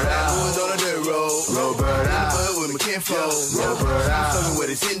 kinfolk. Tell me what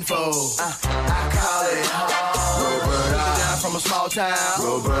it's info. I call it Roberta. Down from a small town.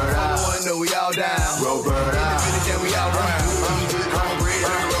 Roberta. One know we all down. Roberta. In the village and we all round.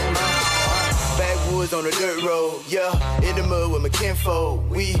 Backwoods on the dirt road, yeah. In the mud with my kinfolk.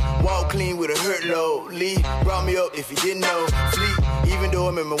 We walk clean with a hurt load. Lee brought me up if you didn't know. Sleep, even though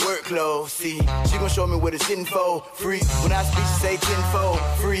I'm in my work clothes. See, she gon' show me what it's hitting for. Free, when I speak, she say tenfold.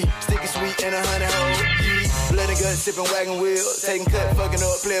 Free, sticky sweet and a honey hole. Yeah. Blood and guts, sipping wagon wheel. Taking cut, fucking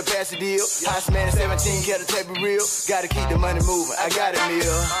up, play a pass a deal. Hot man at 17, kept the tape real. Gotta keep the money moving, I got it,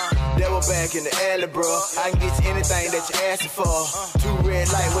 meal. Devil back in the alley, bro. I can get you anything that you asking for. Two red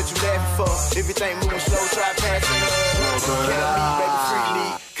light, what you laughing for? If you think moving slow, try passing up. Can't meet, baby,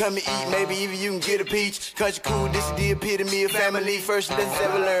 freely. Come and eat, maybe even you can get a peach. Country cool, this is the epitome of family. First lessons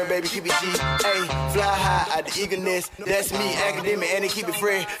ever learned, baby, keep it G. Ayy, fly high out the eagerness. That's me, academic, and they keep it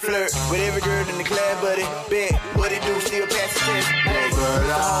fresh. Flirt with every girl in the class, buddy. Bet what it do, still pass the test. Ayy,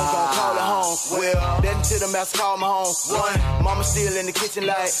 the home gon' call it home. Well, that until the master call my home. One, mama still in the kitchen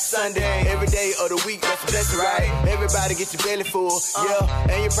like Sunday. Every day of the week, that's a blessing, right? Everybody get your belly full,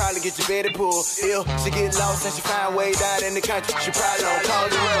 yeah. And you probably get your belly pulled. Ill, she get lost and she find way down in the country. She probably don't call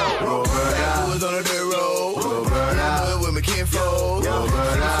the road. Backwoods on the dirt road. Roberta. With my kinfolk. Tell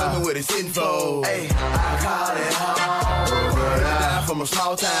me what it's info. Ay, I call it home. Down from a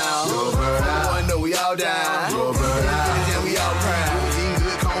small town. One know we all down. And we all proud. Eating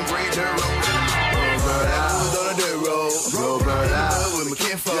good cornbread, dirt road. Backwoods on the dirt road. With my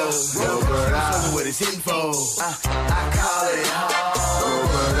kinfolk. Tell me what it's info. I call it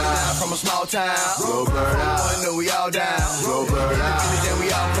home. Down from a small town. One know we all down. And we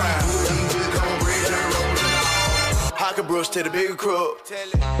all proud. Eating good cornbread, dirt road. Hocker brush to the bigger crook.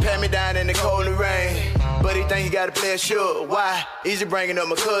 Pat me down in the cold and rain. But he think he gotta play a sure. Why? Easy bringing up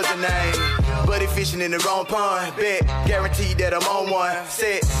my cousin name. But he fishing in the wrong pond. Bet, guaranteed that I'm on one.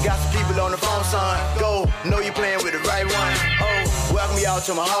 Said, got some people on the phone, son. Go, know you playing with the right one. Oh, welcome y'all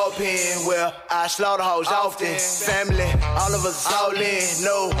to my hog pen. Where I slaughter hoes often. Family, all of us is all in.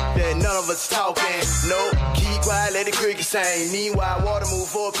 No, that none of us talking. No, keep quiet, let the cricket sing. Meanwhile, water move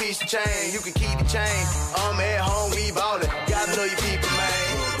for a piece of chain. You can keep the chain. I'm at home, we ballin'. Gotta know your people, man.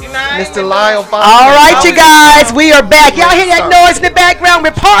 Mr. Lyle. All right, you guys, we are back. Y'all hear that noise in the background?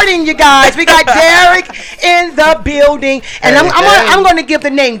 We're partying, you guys. We got Derrick in the building, and I'm going to give the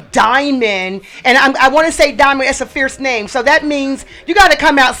name Diamond, and I want to say Diamond. It's a fierce name, so that means you got to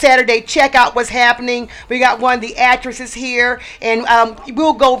come out Saturday, check out what's happening. We got one of the actresses here, and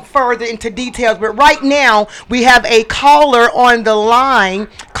we'll go further into details. But right now, we have a caller on the line.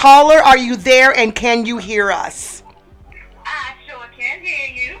 Caller, are you there, and can you hear us?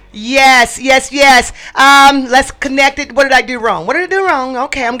 Yes. Let's connect it. What did I do wrong?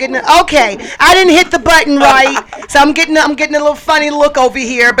 Okay, I'm getting it. Okay, I didn't hit the button right, so I'm getting a little funny look over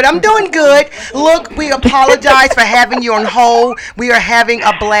here, but I'm doing good. Look, we apologize for having you on hold. We are having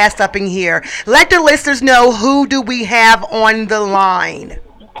a blast up in here. Let the listeners know, who do we have on the line?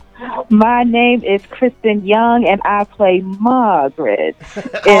 My name is Kristen Young, and I play Margaret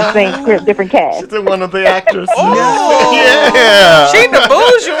in Same Script, Different Cast. She's one of the actors. Oh, yeah. She the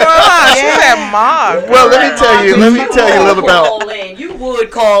bourgeois, huh? She said Margaret. Well, let me tell you a little about. You would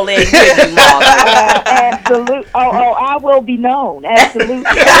call in. Absolutely. Oh, I will be known. Absolutely.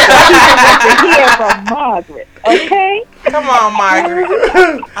 People want to hear from Margaret. Okay? Come on, Margaret.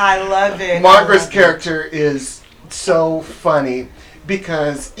 I love it. Margaret's character is so funny.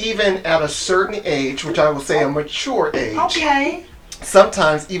 Because even at a certain age, which I will say a mature age, okay,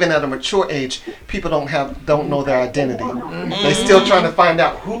 sometimes even at a mature age, people don't know their identity. Mm-hmm. They're still trying to find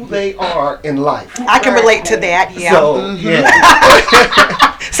out who they are in life. I can relate to that. Yeah. So yeah.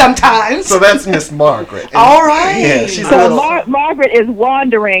 Sometimes. So that's Miss Margaret. And all right. Yeah, she's so Margaret is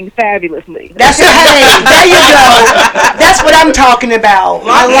wandering fabulously. That's hey, there you go. That's what I'm talking about.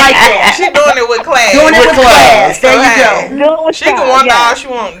 I like that. She's doing it with class. Doing it with class. There you go. She can wander all she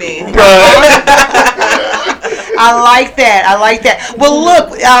wants then. I like that. Well,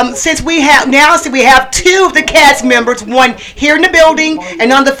 look, since we have two of the cast members, one here in the building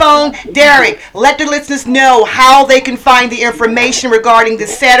and on the phone. Derrick, let the listeners know how they can find the information regarding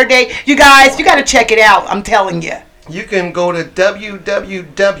this Saturday. You guys, you got to check it out. I'm telling you. You can go to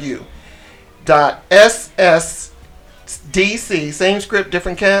www.ssdc, same script,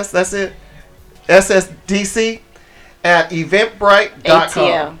 different cast. That's it. SSDC at eventbrite.com.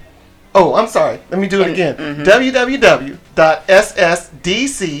 ATL. Oh, I'm sorry. Let me do it again.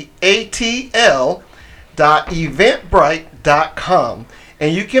 www.ssdcatl.eventbrite.com.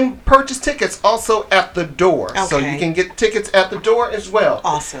 And you can purchase tickets also at the door. Okay. So you can get tickets at the door as well.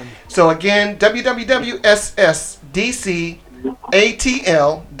 Awesome. So again, www.ssdcatl.eventbrite.com.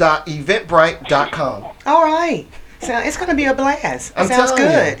 dcatl.eventbrite.com. All right. So it's going to be a blast. I'm Sounds telling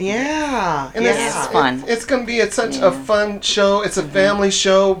good. you. Yeah. And it's fun. It's going to be such a fun show. It's a family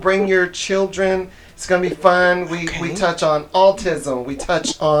show. Bring your children. It's going to be fun. We touch on autism. We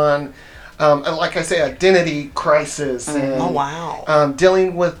touch on, like I say, identity crisis. And,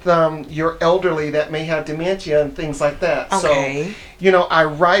 dealing with your elderly that may have dementia and things like that. Okay. So, I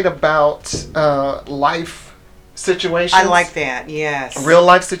write about life situations. I like that, yes. Real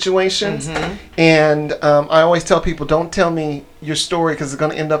life situations. And I always tell people, don't tell me your story because it's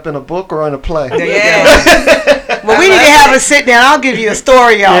going to end up in a book or in a play. There you go. Well, we need to have a sit down. I'll give you a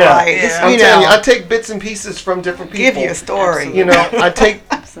story, all right. I'm telling you, I take bits and pieces from different people. Give you a story. I take,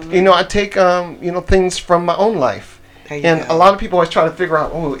 things from my own life. And a lot of people always try to figure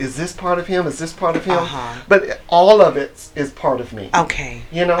out, is this part of him? Is this part of him? But all of it is part of me. Okay.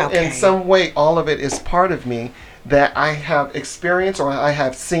 In some way, all of it is part of me that I have experienced or I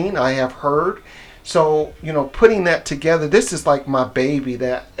have seen, I have heard. So, putting that together, this is like my baby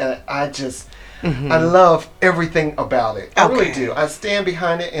that I just, I love everything about it. I really do. I stand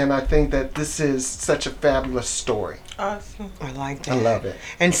behind it, and I think that this is such a fabulous story. Awesome. I like that. I love it.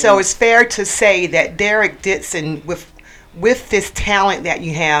 And so it's fair to say that Derrick Dixon, with this talent that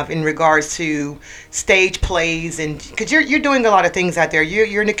you have in regards to stage plays, and because you're doing a lot of things out there,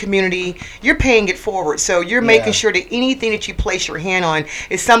 you're in the community, you're paying it forward, so you're making sure that anything that you place your hand on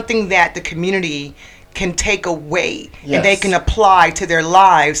is something that the community can take away and they can apply to their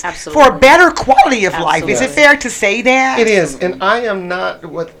lives for a better quality of life. Is it fair to say that? It is, and I am not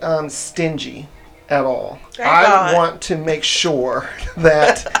stingy at all. I want to make sure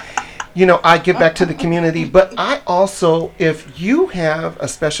that I give back to the community, but I also, if you have a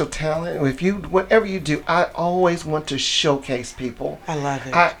special talent, whatever you do, I always want to showcase people. I love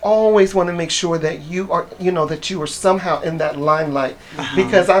it. I always want to make sure that you are, that you are somehow in that limelight,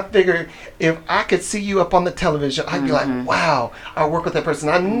 because I figure if I could see you up on the television, I'd be like, wow, I work with that person.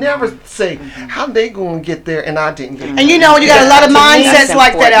 I never say, how they going to get there and I didn't get there. And you got a lot of mindsets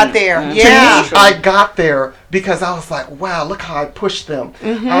like that out there. To me, I got there because I was like, wow, look how I pushed them.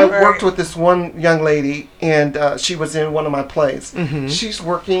 I worked with this one young lady, and she was in one of my plays. She's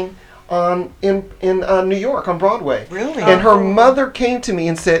working in New York on Broadway. Really? And her mother came to me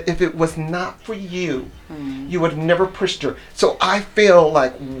and said, if it was not for you, you would have never pushed her. So I feel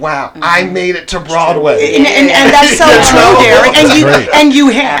like, wow, I made it to Broadway. And that's so true, Derrick. And you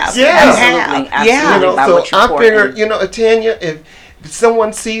have. Yeah. Absolutely. So I figured, Tanya, if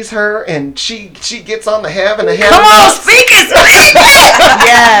someone sees her and she gets on the have and the have. Come on, speak it.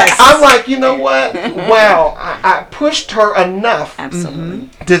 Yes. I'm like, you know what? Wow, I pushed her enough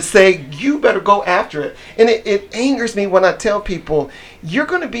to say, you better go after it. And it angers me when I tell people, you're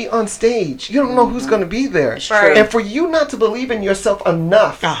going to be on stage. You don't know who's going to be there. And for you not to believe in yourself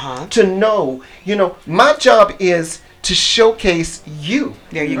enough to know, my job is to showcase you.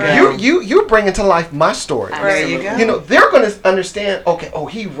 There you go. You're bringing to life my story. There you go. They're going to understand,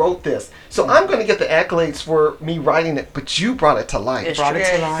 he wrote this. So I'm going to get the accolades for me writing it, but you brought it to life.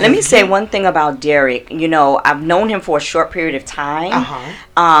 Let me say one thing about Derrick. I've known him for a short period of time.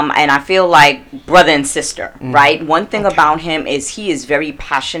 And I feel like brother and sister, right? One thing about him is he is very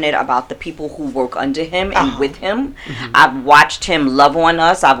passionate about the people who work under him and with him. I've watched him love on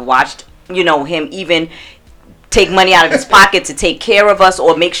us. I've watched, him even take money out of his pocket to take care of us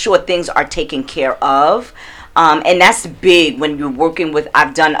or make sure things are taken care of. And that's big when you're working with,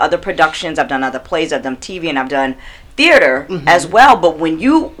 I've done other productions, I've done other plays, I've done TV, and I've done theater as well. But when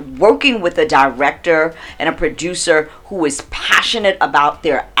you working with a director and a producer who is passionate about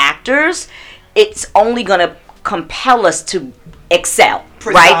their actors, it's only going to compel us to excel.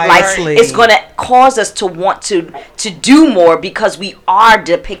 Right? Like it's going to cause us to want to do more because we are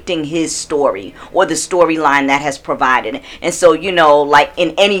depicting his story or the storyline that has provided. And so, like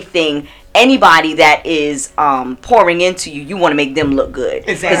in anything, anybody that is pouring into you, you want to make them look good.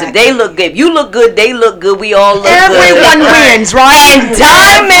 Because if they look good, if you look good, they look good, we all look good. Everyone wins, right? And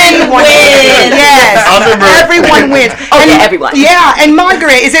Diamond wins. Yes. Everyone wins. Okay, everyone. Yeah, and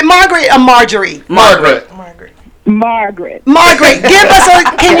Margaret, is it Margaret or Marjorie? Margaret, give us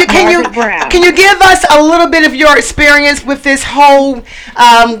can you give us a little bit of your experience with this whole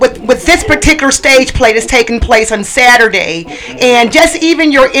with this particular stage play that's taking place on Saturday, and just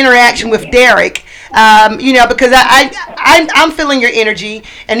even your interaction with Derrick, because I'm feeling your energy,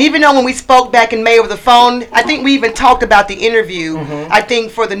 and even though when we spoke back in May over the phone, I think we even talked about the interview. I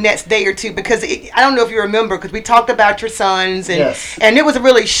think for the next day or two, because I don't know if you remember, because we talked about your sons, and it was a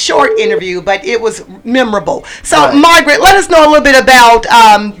really short interview, but it was memorable. So Margaret, let us know a little bit about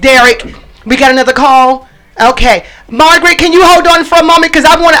Derrick. We got another call. Okay, Margaret, can you hold on for a moment because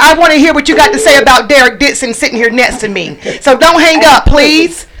I want to hear what you got to say about Derrick Dixon sitting here next to me. So don't hang up,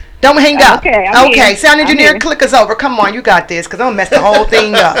 please. Don't hang up. Okay. Sound engineer, click us over. Come on, you got this because I'm gonna mess the whole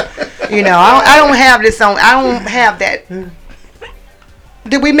thing up. You know, I don't have this on. I don't have that.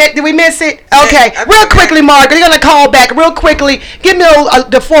 Did we miss it? Okay, real quickly, Margaret. You're gonna call back real quickly. Give me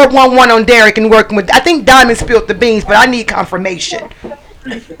the 411 on Derrick and working with. I think Diamond spilled the beans, but I need confirmation.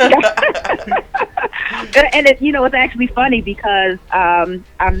 And it's actually funny because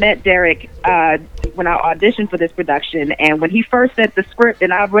I met Derrick when I auditioned for this production, and when he first sent the script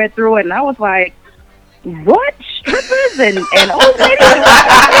and I read through it, and I was like, "What, strippers and old ladies?"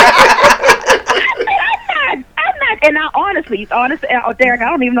 I'm not. And I honestly, Derrick, I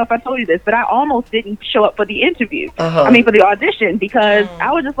don't even know if I told you this, but I almost didn't show up for the interview. I mean, for the audition, because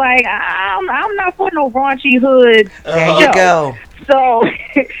I was just like, I'm not for no raunchy hood. There you go. So,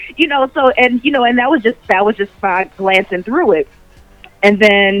 and that was just by glancing through it. And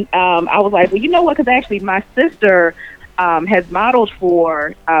then I was like, well, you know what? Because actually my sister has modeled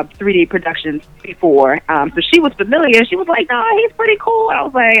for 3D productions before. So she was familiar. She was like, no, he's pretty cool. I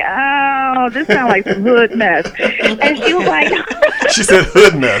was like, oh, this sounds like some hood mess. And she was like... She said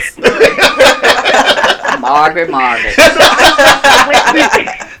hood mess. Margaret.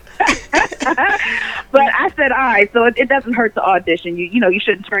 But I said, all right, so it doesn't hurt to audition. You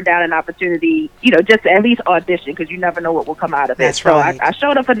shouldn't turn down an opportunity, just to at least audition because you never know what will come out of it. That's right. So I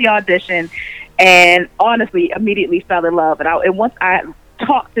showed up for the audition and honestly immediately fell in love. And once I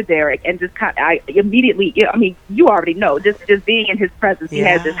talked to Derrick and just I immediately, you already know, just being in his presence, he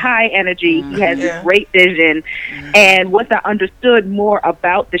has this high energy, he has this great vision. And once I understood more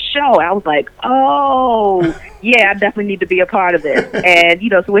about the show, I was like, oh, yeah, I definitely need to be a part of this. And,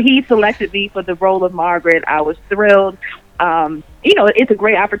 so when he selected me for the role of Margaret, I was thrilled. It's a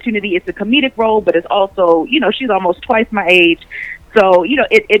great opportunity. It's a comedic role, but it's also, she's almost twice my age. So,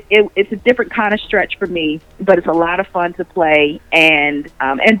 it's a different kind of stretch for me, but it's a lot of fun to play. And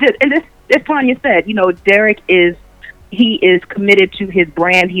this, as Tanya said, Derrick is committed to his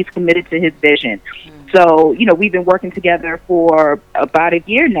brand. He's committed to his vision. So, we've been working together for about a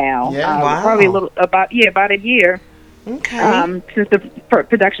year now. Yeah, wow. Probably about a year. Okay. Since the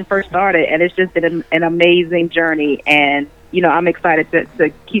production first started, and it's just been an amazing journey. And I'm excited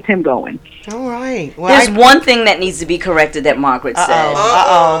to keep him going. All right. Well, There's one thing that needs to be corrected that Margaret said.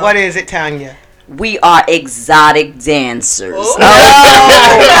 What is it, Tanya? We are exotic dancers.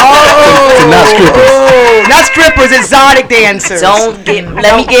 Not strippers, exotic dancers.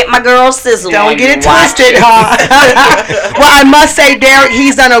 Let me get my girl sizzle. Don't get it twisted, huh? Well, I must say, Derrick,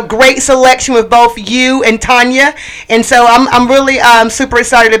 he's done a great selection with both you and Tanya, and so I'm really super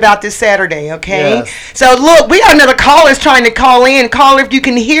excited about this Saturday. Okay. Yes. So look, we got another caller trying to call in. Caller, if you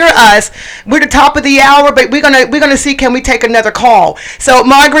can hear us, we're the top of the hour, but we're gonna see can we take another call. So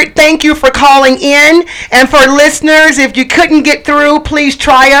Margaret, thank you for calling in, and for listeners, if you couldn't get through, please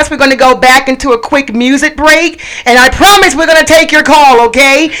try us. We're going to go back into a quick music break, and I promise we're going to take your call.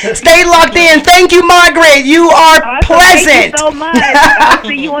 Okay, stay locked in. Thank you, Margaret. You are pleasant. Thank you so much. I'll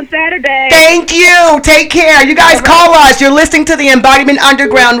see you on Saturday. Thank you. Take care. You guys call us. You're listening to the Embodiment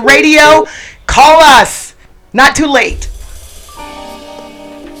Underground Radio. Call us. Not too late.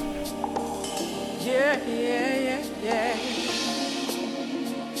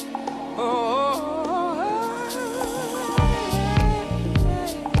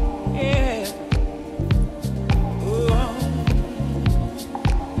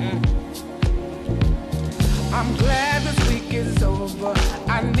 I'm glad this week is over.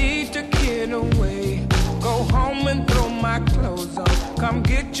 I need to get away. Go home and throw my clothes on. Come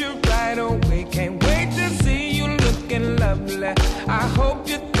get you right away. Can't wait to see you looking lovely. I hope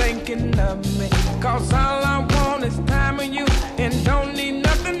you're thinking of me. Cause all I want is time with you and don't need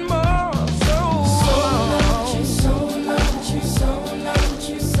nothing more. So love you, so love you, so love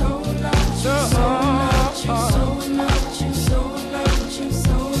you, so love you, so love you, so love you, so love you,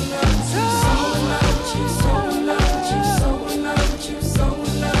 so love you, so love you, so love you, so love you, so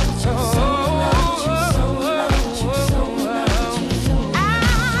love you, so love you, so love you, so love you. I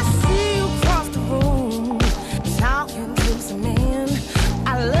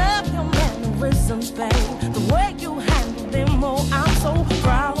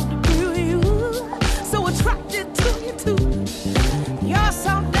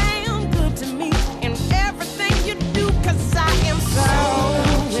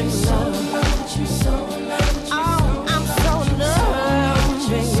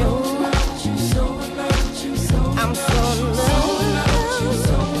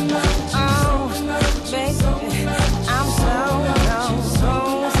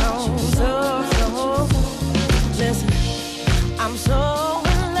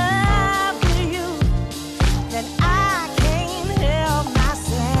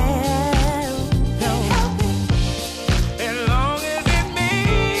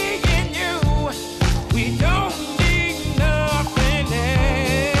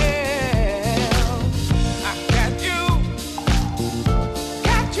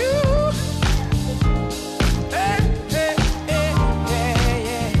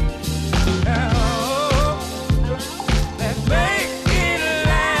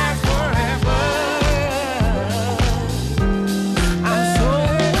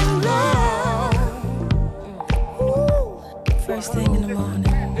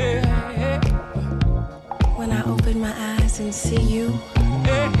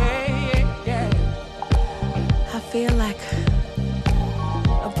I feel like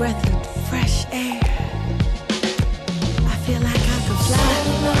a breath of fresh air. I feel like I could fly,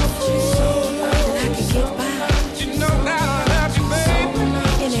 that I could get by. You know that I love you, baby.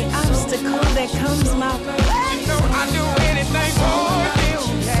 Any obstacle that comes my way, you know I'd do anything for you.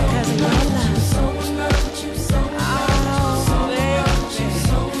 'Cause of your love.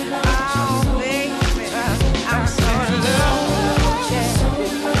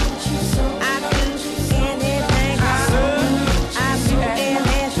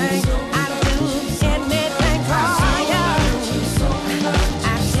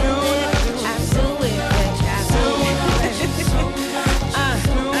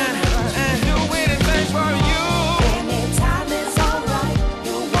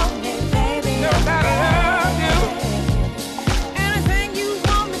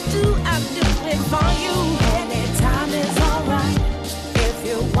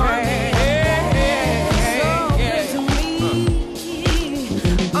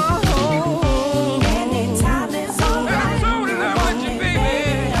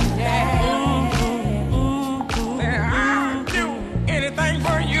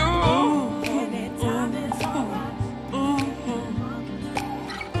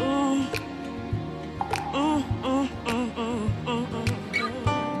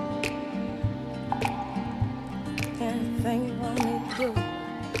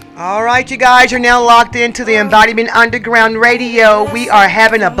 All right, you guys are now locked into the Embodiment Underground Radio. We are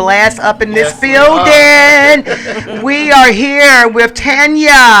having a blast up in this building. We are here with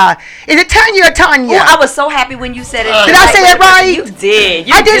Tanya. Is it Tanya or Tanya? Oh, I was so happy when you said it. Did I say it right? You did.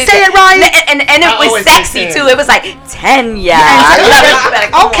 I did say it right. And it was sexy too. It was like Tanya.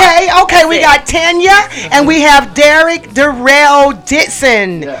 Okay. We got Tanya and we have Derrick, Durrell,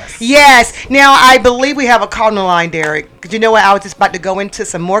 Dixon. Yes. Now I believe we have a call on the line, Derrick. Because you know what? I was just about to go into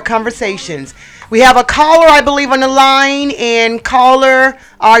some more conversations. We have a caller, I believe, on the line. And caller,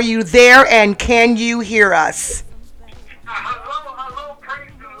 are you there? And can you hear us? Hello,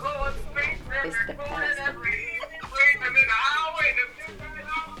 praise the Lord. It's the pastor.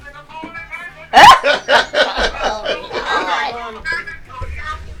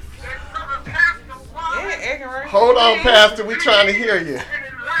 Hold on, Pastor. We're trying to hear you.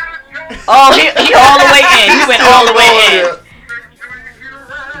 Oh, he all the way in. He went all the way in.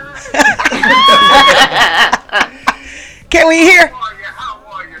 Can we hear?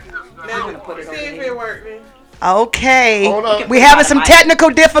 See if it worked. Okay. Hold on. We're having some technical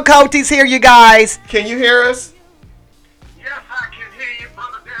difficulties here, you guys. Can you hear us? Yes, I can hear you,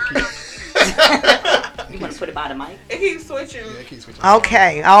 brother Derrick. You want to put it by the mic? It keeps switching.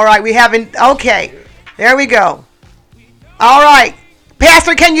 Okay. All right. We haven't. Okay. There we go. All right.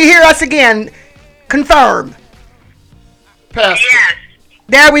 Pastor, can you hear us again? Confirm. Pastor. Yes.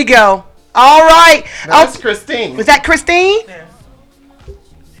 There we go. All right. Now, that's Christine. Was that Christine? Yes,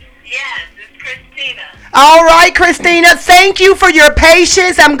 it's Christina. All right, Christina. Thank you for your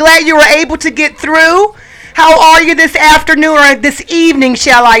patience. I'm glad you were able to get through. How are you this afternoon or this evening,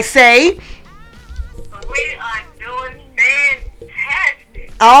 shall I say? We are doing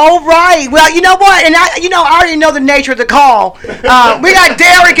fantastic. All right. Well, you know what? And I already know the nature of the call. We got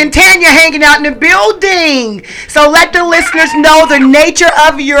Derrick and Tanya hanging out in the building. So let the listeners know the nature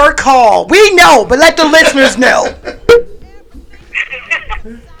of your call. We know, but let the listeners know.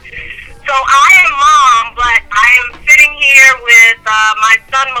 So I am mom, but I am sitting here with my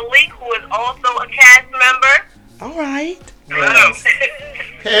son Malik, who is also a cast member. All right. Yes.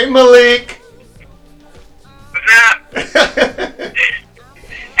 Hey, Malik. What's up?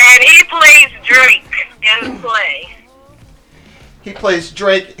 And he plays Drake in the play. He plays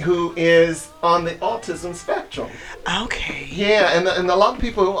Drake, who is on the autism spectrum. Okay. Yeah, and a lot of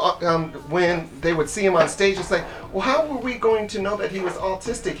people, when they would see him on stage, would say, well, how were we going to know that he was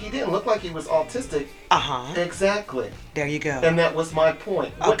autistic? He didn't look like he was autistic. Uh-huh. Exactly. There you go. And that was my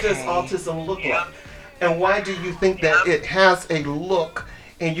point. What does autism look like? And why do you think that it has a look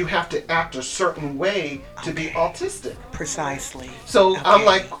and you have to act a certain way to be autistic? Precisely. So I'm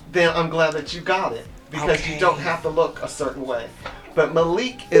like, then I'm glad that you got it. Because you don't have to look a certain way. But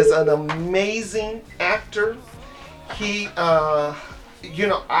Malik is an amazing actor. He, I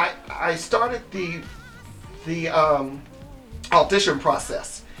started the audition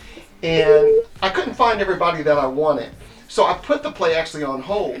process, and I couldn't find everybody that I wanted. So I put the play actually on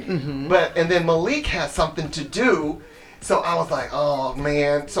hold. Mm-hmm. And then Malik had something to do, so I was like, oh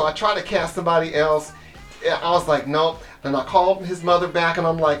man. So I tried to cast somebody else. I was like, nope. Then I called his mother back, and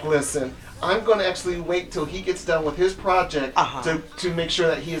I'm like, listen, I'm going to actually wait till he gets done with his project to make sure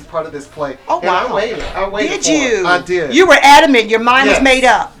that he is part of this play. Oh, and wow. I waited Did for you? it. I did. You were adamant. Your mind was made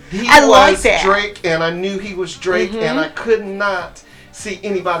up. I like that. Drake, and I knew he was Drake, and I could not see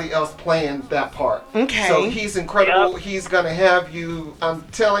anybody else playing that part. Okay. So he's incredible. He's going to have you, I'm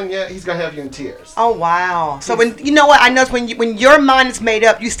telling you, he's going to have you in tears. Oh, wow. So when you know what? I know when your mind is made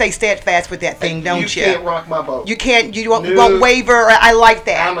up, you stay steadfast with that thing, don't you? You can't rock my boat. You can't, you won't waver. I like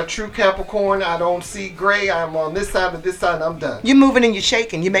that. I'm a true Capricorn. I don't see gray. I'm on this side of this side, and I'm done. You're moving and you're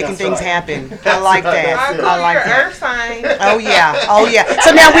shaking. You're making things happen. I like that. I like your earth sign. Oh yeah, oh yeah.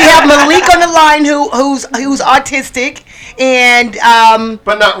 So now we have Malik on the line who's autistic and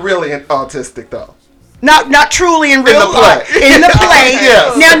but not really autistic though. Not truly in real life. In the play.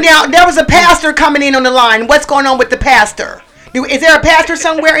 Yes. Now there was a pastor coming in on the line. What's going on with the pastor? Is there a pastor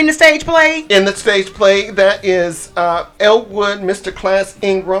somewhere in the stage play? In the stage play, that is Elwood, Mr. Class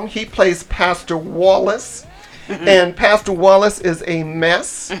Ingram. He plays Pastor Wallace. And Pastor Wallace is a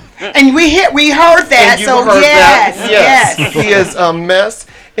mess. And we heard that. And so heard yes, that. yes. He is a mess.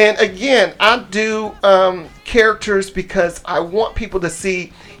 And again, I do characters because I want people to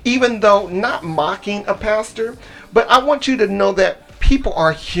see, even though not mocking a pastor, but I want you to know that people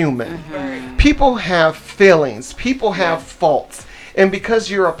are human. People have feelings. People have faults. And because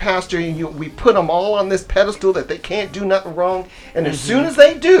you're a pastor, we put them all on this pedestal that they can't do nothing wrong. And as soon as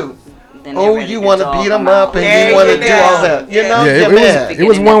they do, you want to beat them up and you want to do all that. You know, it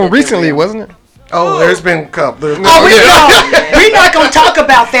was one recently, wasn't it? Oh, there's been a couple. We're not going to talk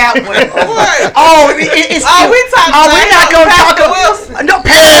about that one. Oh, we're not going to talk about no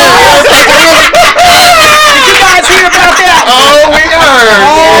Pastor Wilson. Did you guys hear about that? Oh, we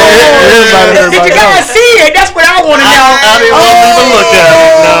heard. Did you guys see it? That's what I want to know. I didn't want them to look at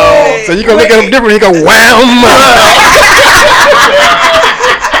it. No. So you gonna look at him different? He go wham.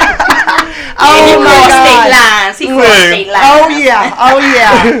 Oh my God! He crossed state lines. Oh yeah!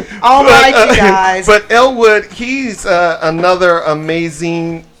 All right, you guys. But Elwood, he's another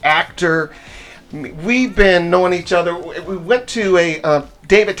amazing actor. We've been knowing each other. We went to a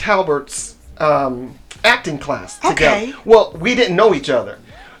David Talbert's acting class together. Okay. Well, we didn't know each other,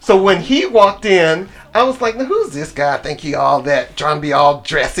 so when he walked in, I was like, now who's this guy? I think he all that, trying to be all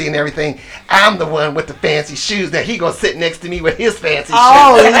dressy and everything. I'm the one with the fancy shoes that he gonna sit next to me with his fancy shoes.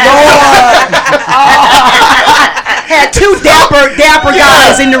 Oh, Lord. Had two dapper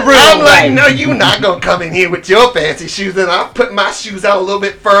guys in the room. I'm like, no, you not gonna come in here with your fancy shoes. And I'll put my shoes out a little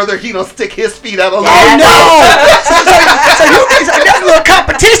bit further. He don't stick his feet out a little bit. So there's a little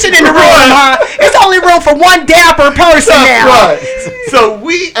competition in the room, huh? It's only room for one dapper person now. Right. So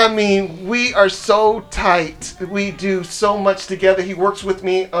we are so tight. We do so much together. He works with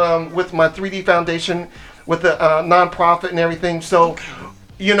me with my 3D foundation, with the nonprofit and everything. So,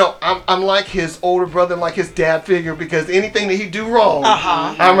 you know, I'm like his older brother, like his dad figure, because anything that he do wrong,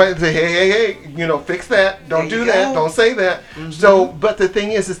 I'm ready to say, hey, you know, fix that. Don't do that. Don't say that. So, but the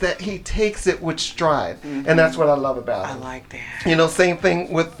thing is that he takes it with stride, and that's what I love about him. I like that. You know, same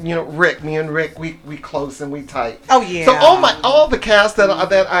thing with, you know, Rick. Me and Rick, we close and we tight. Oh yeah. So all the cast that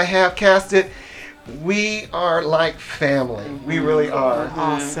I have casted, we are like family. We really are.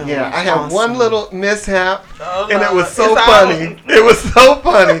 Awesome. Yeah, I had one little mishap, and it was so funny. It was so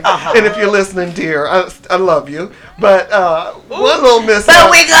funny. And if you're listening, dear, I love you. But one little mishap. But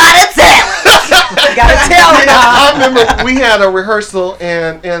we gotta tell it. We gotta tell it. I remember we had a rehearsal,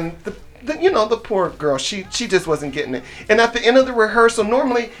 and the poor girl, she just wasn't getting it. And at the end of the rehearsal,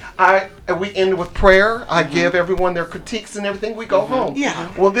 normally we end with prayer. I give everyone their critiques and everything. We go home.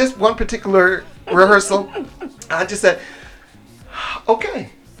 Yeah. Well, this one particular rehearsal, I just said,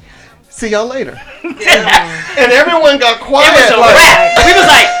 okay, see y'all later. Yeah. And everyone got quiet. It was a wrap. We was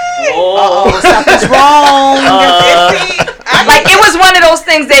like, oh, something's wrong. Like, it was one of those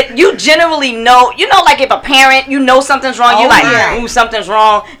things that you generally know. You know, like if a parent, you know something's wrong, you're like, ooh, something's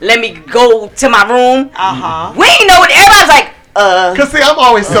wrong. Let me go to my room. We ain't know it. Everybody's like, Cause see, I'm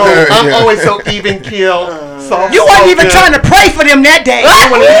always so even keel. You wasn't even trying to pray for them that day.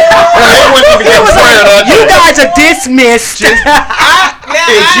 You guys are dismissed. In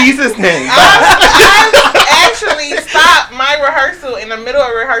Jesus' name. I actually stopped my rehearsal in the middle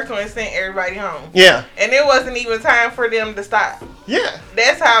of rehearsal and sent everybody home. Yeah. And it wasn't even time for them to stop. Yeah.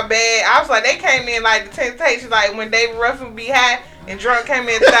 That's how bad. I was like, they came in like the Temptations, like when David Ruffin would be high and drunk came in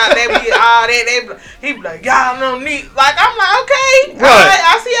and stop, they be all that. He be like, y'all don't need. Like, I'm like, okay. Right. All right,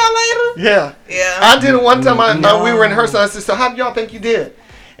 I'll see y'all later. Yeah. Yeah. I did it one time. We were in rehearsal. I said, so how do y'all think you did?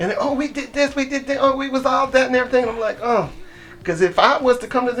 And we did this, we did that. Oh, we was all that and everything. I'm like, oh. Because if I was to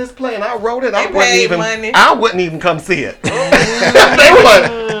come to this play and I wrote it, I wouldn't even come see it. They were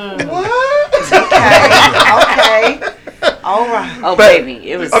like, what? Okay. All right. Oh, But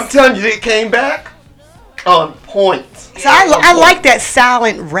baby, it was. I'm telling you, it came back on point. So I like that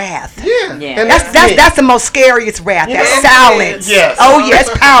silent wrath. Yeah. Yeah. And That's the most scariest wrath. That Yes, silence. yes. Oh yes,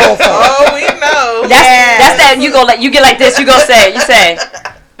 powerful. Oh, we know. That's that. You get like this. You go say it. You say.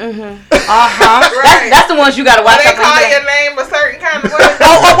 Right. That's the ones you gotta watch They out for. call your name a certain kind of way.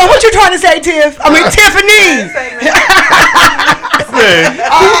 Oh, what you trying to say, Tiff? I mean, Tiffany.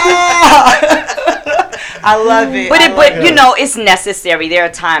 I love it. But you know, it's necessary. There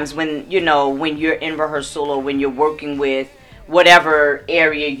are times when when you're in rehearsal or when you're working with whatever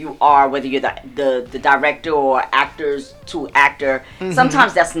area you are, whether you're the director or actors to actor.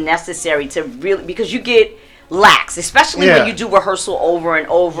 Sometimes that's necessary to really, because you get lax, especially when you do rehearsal over and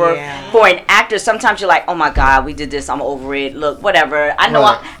over. For an actor, sometimes you're like, oh my God, we did this, I'm over it. Look, whatever. I know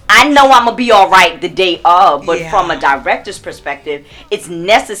I'm gonna be all right the day of, but from a director's perspective, it's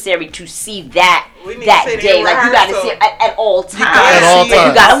necessary to see that day. Like you gotta see it at all times.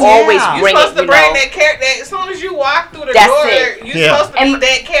 You gotta always bring it. You're supposed to bring that character. As soon as you walk through the door, you're supposed to be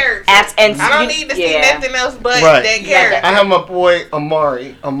that character. And I don't need to see nothing else but that character. I have my boy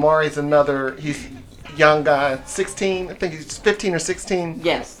Amari. Amari's another. He's young guy, 16. I think he's 15 or 16.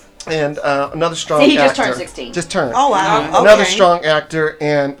 Yes. And another strong he actor. just turned 16. Just turned. Oh, wow. Another strong actor.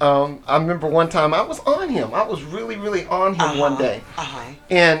 And I remember one time I was on him. I was really, really on him one day.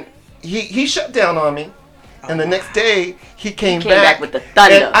 And he shut down on me. And the next day, he came back with the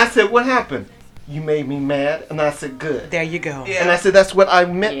thunder. And I said, what happened? You made me mad. And I said, good. There you go. And I said, that's what I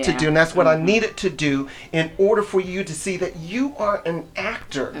meant to do. And that's what I needed to do in order for you to see that you are an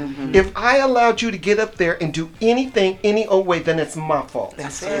actor. If I allowed you to get up there and do anything any old way, then it's my fault.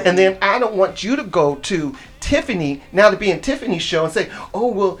 That's it. And then I don't want you to go to Tiffany, now to be in Tiffany's show and say, oh,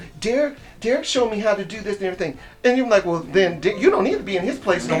 well, Derrick showed me how to do this and everything. And you're like, well, then you don't need to be in his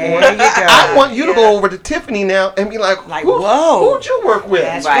place no more. There you go. I want you to go over to Tiffany now and be like whoa. who'd you work with?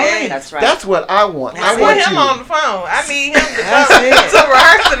 That's right. That's right. That's what I want. I Put want him you. on the phone. I need him to come to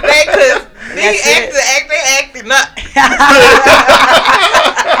rehearsal today because these acting up.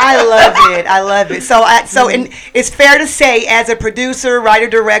 I love it. So it's fair to say, as a producer, writer,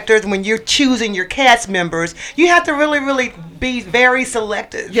 director, when you're choosing your cast members, you have to really, really be very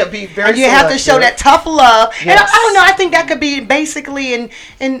selective. Yeah, be very and you have to show that tough love. And I don't know, I think that could be basically in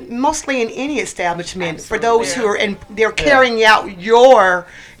mostly in any establishment. Absolutely. For those who are they're carrying out your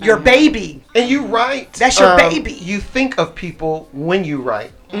baby. And you write. That's your baby. You think of people when you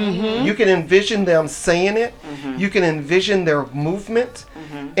write. You can envision them saying it. You can envision their movement.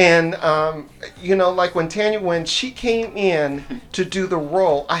 And, like when she came in to do the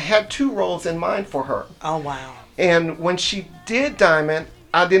role, I had 2 roles in mind for her. Oh, wow. And when she did Diamond,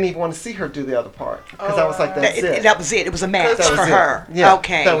 I didn't even want to see her do the other part because I was like, that's it. That was it. It was a match for her. Yeah,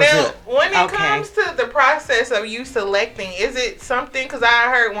 okay. that was now, it. when it comes to the process of you selecting, is it something, because I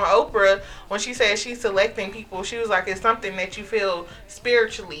heard when Oprah, when she said she's selecting people, she was like, it's something that you feel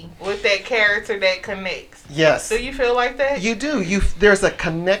spiritually with that character that connects. Yes. Do you feel like that? You do. There's a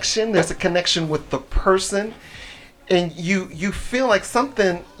connection. There's a connection with the person. And you feel like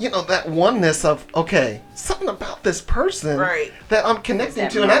something, that oneness of, okay, something about this person that I'm connecting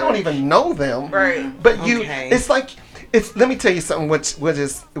to, and I don't even know them. Right. But it's like, let me tell you something, what's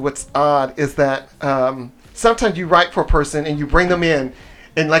odd is that sometimes you write for a person and you bring them in,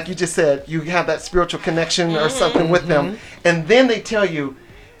 and like you just said, you have that spiritual connection or something with them, and then they tell you,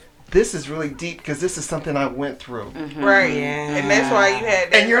 this is really deep because this is something I went through. Right. Yeah. And that's why you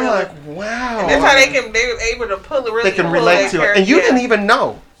had that. And you're like, wow. And that's how they're able to pull it, they can relate to it. And you didn't even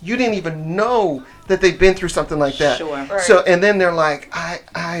know. You didn't even know that they've been through something like that. Sure. Right. So, and then they're like,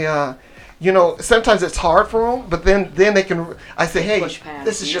 sometimes it's hard for them, but then they can, I say, hey,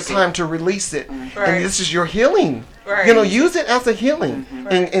 this is your time to release it. And this is your healing. Right. Use it as a healing.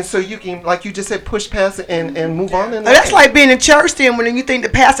 And so you can, like you just said, push past it and move on. That's like being in church then when you think the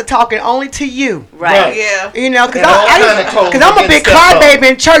pastor talking only to you. Right. Yeah. Because I'm a big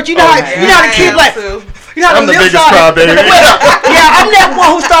crybaby in church. You know how the kids like... I'm the biggest crybaby. I'm that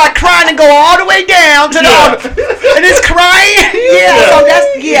one who started crying and go all the way down to and it's crying. So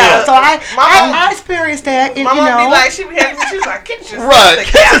that's So I experienced that. And, my mom be like, she was like, get yourself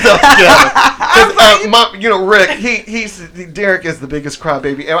together. Rick, Derrick is the biggest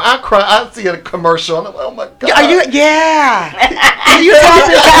crybaby. And I cry. I see a commercial. And I'm like, oh my God. Are you? Yeah. Are you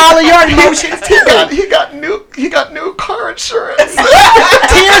talking to all of your emotions too? He got new car insurance.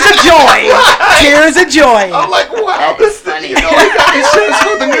 Tears of joy. Tears of joy. I'm like, wow, this thing, he got insurance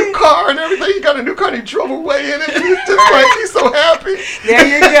for the new car and everything. He got a new car and he drove away in it. And he's just like, he's so happy. There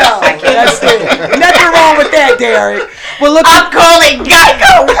you go. That's it. Nothing wrong with that, Derrick. Well, look, I'm calling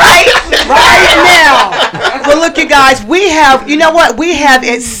Geico right right now. Well, look, you guys, we have, you know what? We have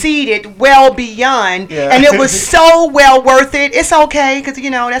exceeded well beyond, and it was so well worth it. It's okay, because, you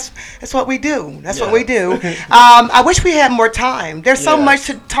know, that's what we do. That's what we do. I wish we had more time. There's so much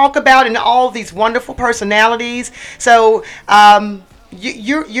to talk about and all these wonderful personalities. So,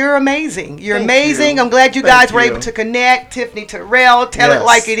 you're amazing. You're amazing. I'm glad you guys were able to connect. Tiffany Durrell, tell it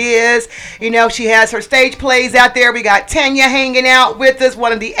like it is. You know, she has her stage plays out there. We got Tanya hanging out with us,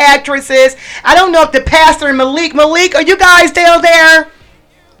 one of the actresses. I don't know if the pastor and Malik, are you guys still there?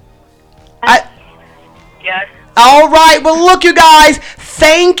 Yes. All right. Well, look, you guys,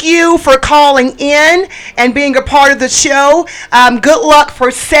 thank you for calling in and being a part of the show. Good luck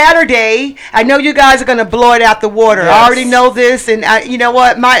for Saturday. I know you guys are going to blow it out the water. I already know this, and you know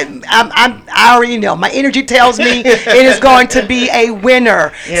what? I already know. My energy tells me it is going to be a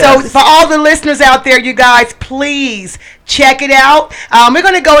winner. So for all the listeners out there, you guys, please check it out. We're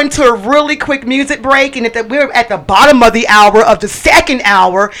going to go into a really quick music break, and we're at the bottom of the hour of the second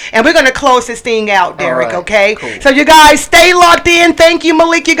hour, and we're going to close this thing out, Derrick, okay? Cool. So you guys, stay locked in. Thank you,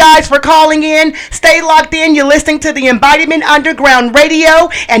 Malik, you guys, for calling in. Stay locked in. You're listening to the Embodiment Underground Radio,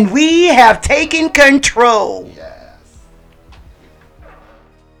 and we have taken control.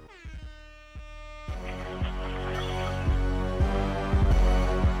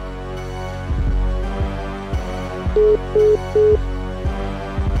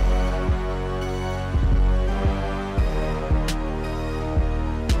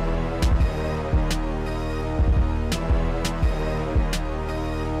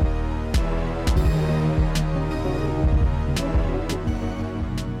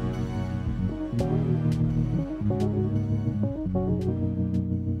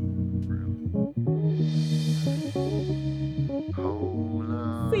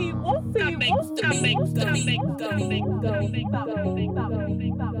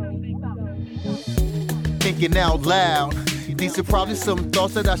 Thinking out loud. These are probably some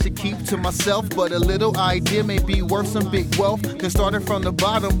thoughts that I should keep to myself, but a little idea may be worth some big wealth. Then starting from the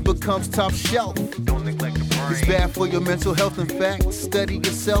bottom becomes top shelf. Don't neglect the brain. It's bad for your mental health, in fact. Study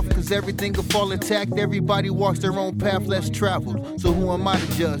yourself, cause everything will fall intact. Everybody walks their own path less traveled. So who am I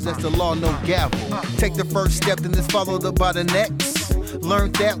to judge? That's the law, no gavel. Take the first step, then it's followed up by the next.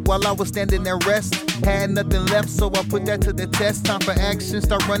 Learned that while I was standing at rest. Had nothing left, so I put that to the test. Time for action,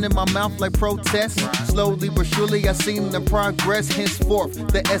 start running my mouth like protest. Slowly but surely I seen the progress. Henceforth,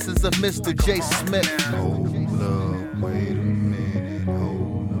 the essence of Mr. J. Smith. Hold up, wait a minute,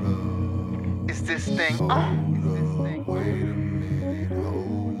 hold up. Is this thing Hold up, wait a minute,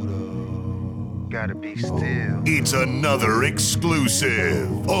 hold up. Gotta be still. It's another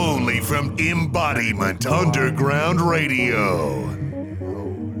exclusive, only from Embodiment Underground Radio.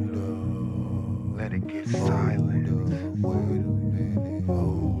 Let it get silent.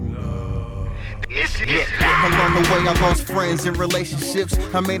 Along the way I lost friends and relationships.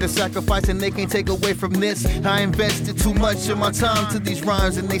 I made a sacrifice and they can't take away from this. I invested too much of my time to these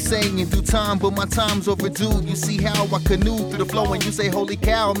rhymes, and they say in due time, but my time's overdue. You see how I canoe through the flow and you say holy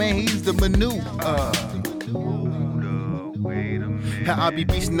cow, man, he's the manu. How I be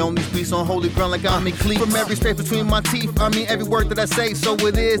beastin' on these beats on holy ground like I'm in cleats. From every space between my teeth, I mean every word that I say. So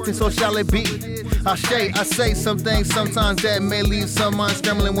it is, and so shall it be. I say some things sometimes that may leave some mind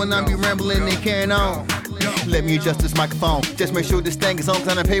scrambling when I be rambling and carrying on. Let me adjust this microphone, just make sure this thing is on,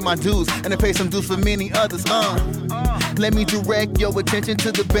 cause I pay my dues, and I pay some dues for many others, Let me direct your attention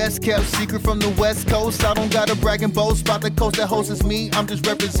to the best kept secret from the West Coast. I don't gotta brag and boast about the coast that hosts me. I'm just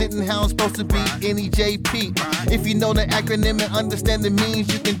representing how I'm supposed to be, NEJP. If you know the acronym and understand the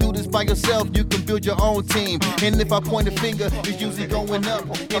means, you can do this by yourself, you can build your own team. And if I point a finger, it's usually going up.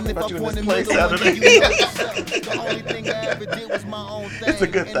 And if I point a middle, the only thing I ever did was my own thing. It's a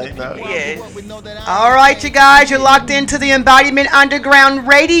good thing, though. Yes. All right, you guys, you're locked into the Embodiment Underground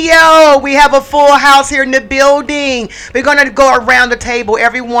Radio. We have a full house here in the building. We're going to go around the table.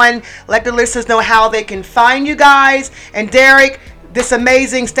 Everyone, let the listeners know how they can find you guys. And Derrick, this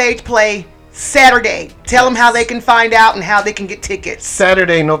amazing stage play Saturday. Tell them how they can find out and how they can get tickets.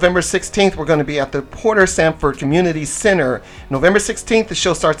 Saturday, November 16th, we're going to be at the Porter Sanford Community Center. November 16th, the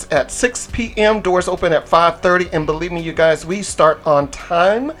show starts at 6 p.m. Doors open at 5:30. And believe me, you guys, we start on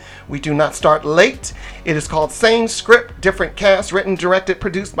time. We do not start late. It is called Same Script, Different Cast, written, directed,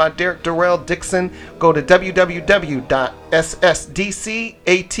 produced by Derrick, Durrell, Dixon. Go to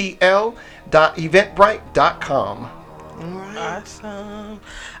www.ssdcatl.eventbrite.com. Awesome.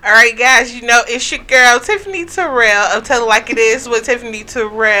 All right, guys, you know, it's your girl, Tiffany Durrell of Tell It Like It Is with Tiffany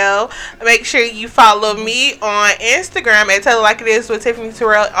Durrell. Make sure you follow me on Instagram at Tell It Like It Is with Tiffany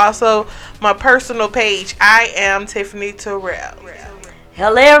Durrell. Also, my personal page, I am Tiffany Durrell.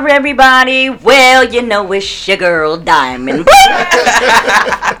 Hello, everybody. Well, you know it's your girl Diamond.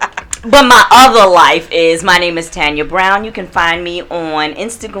 But my other life is, my name is Tanya Brown. You can find me on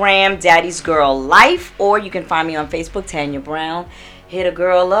Instagram, Daddy's Girl Life, or you can find me on Facebook, Tanya Brown. Hit a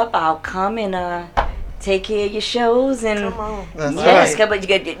girl up. I'll come and take care of your shows. And come on. That's yes,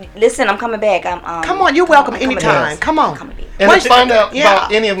 right. Listen, I'm coming back. Come on, you're welcome anytime. Come on. And to find out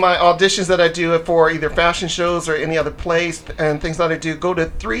about any of my auditions that I do for either fashion shows or any other plays and things that I do, go to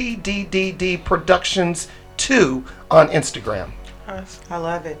 3DDD Productions 2 on Instagram. I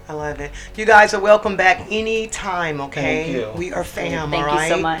love it. I love it. You guys are welcome back anytime, okay? Thank you. We are fam, Thank all right?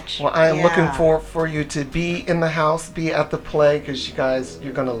 you so much. Well, I am looking for you to be in the house, be at the play, because you guys,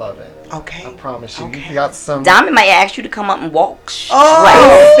 you're going to love it. Okay. I promise you. You got some... Diamond might ask you to come up and walk straight.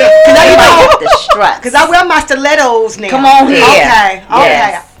 Oh! Because I wear my stilettos now. Come on here. Okay.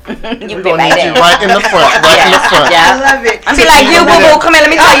 Yes. We're going to need you right in the front. In the front. I love it. I'm be like, you, boo-boo, come here, let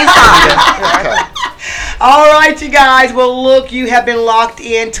me tell you something. Okay. All right, you guys. Well, look, you have been locked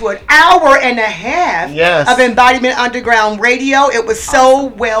into an hour and a half of Embodiment Underground Radio. It was so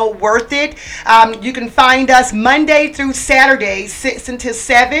well worth it. You can find us Monday through Saturday, 6 until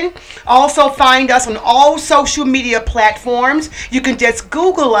 7. Also find us on all social media platforms. You can just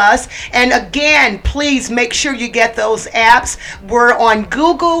Google us. And again, please make sure you get those apps. We're on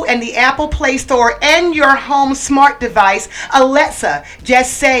Google and the Apple Play Store and your home smart device. Alexa,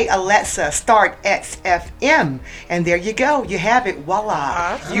 just say, Alexa, start XFM. And there you go. You have it.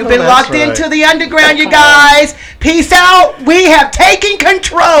 Voila. You've been locked into the underground, you guys. Peace out. We have taken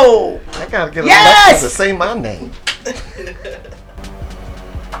control. I got to get Yes. Alexa to say my name.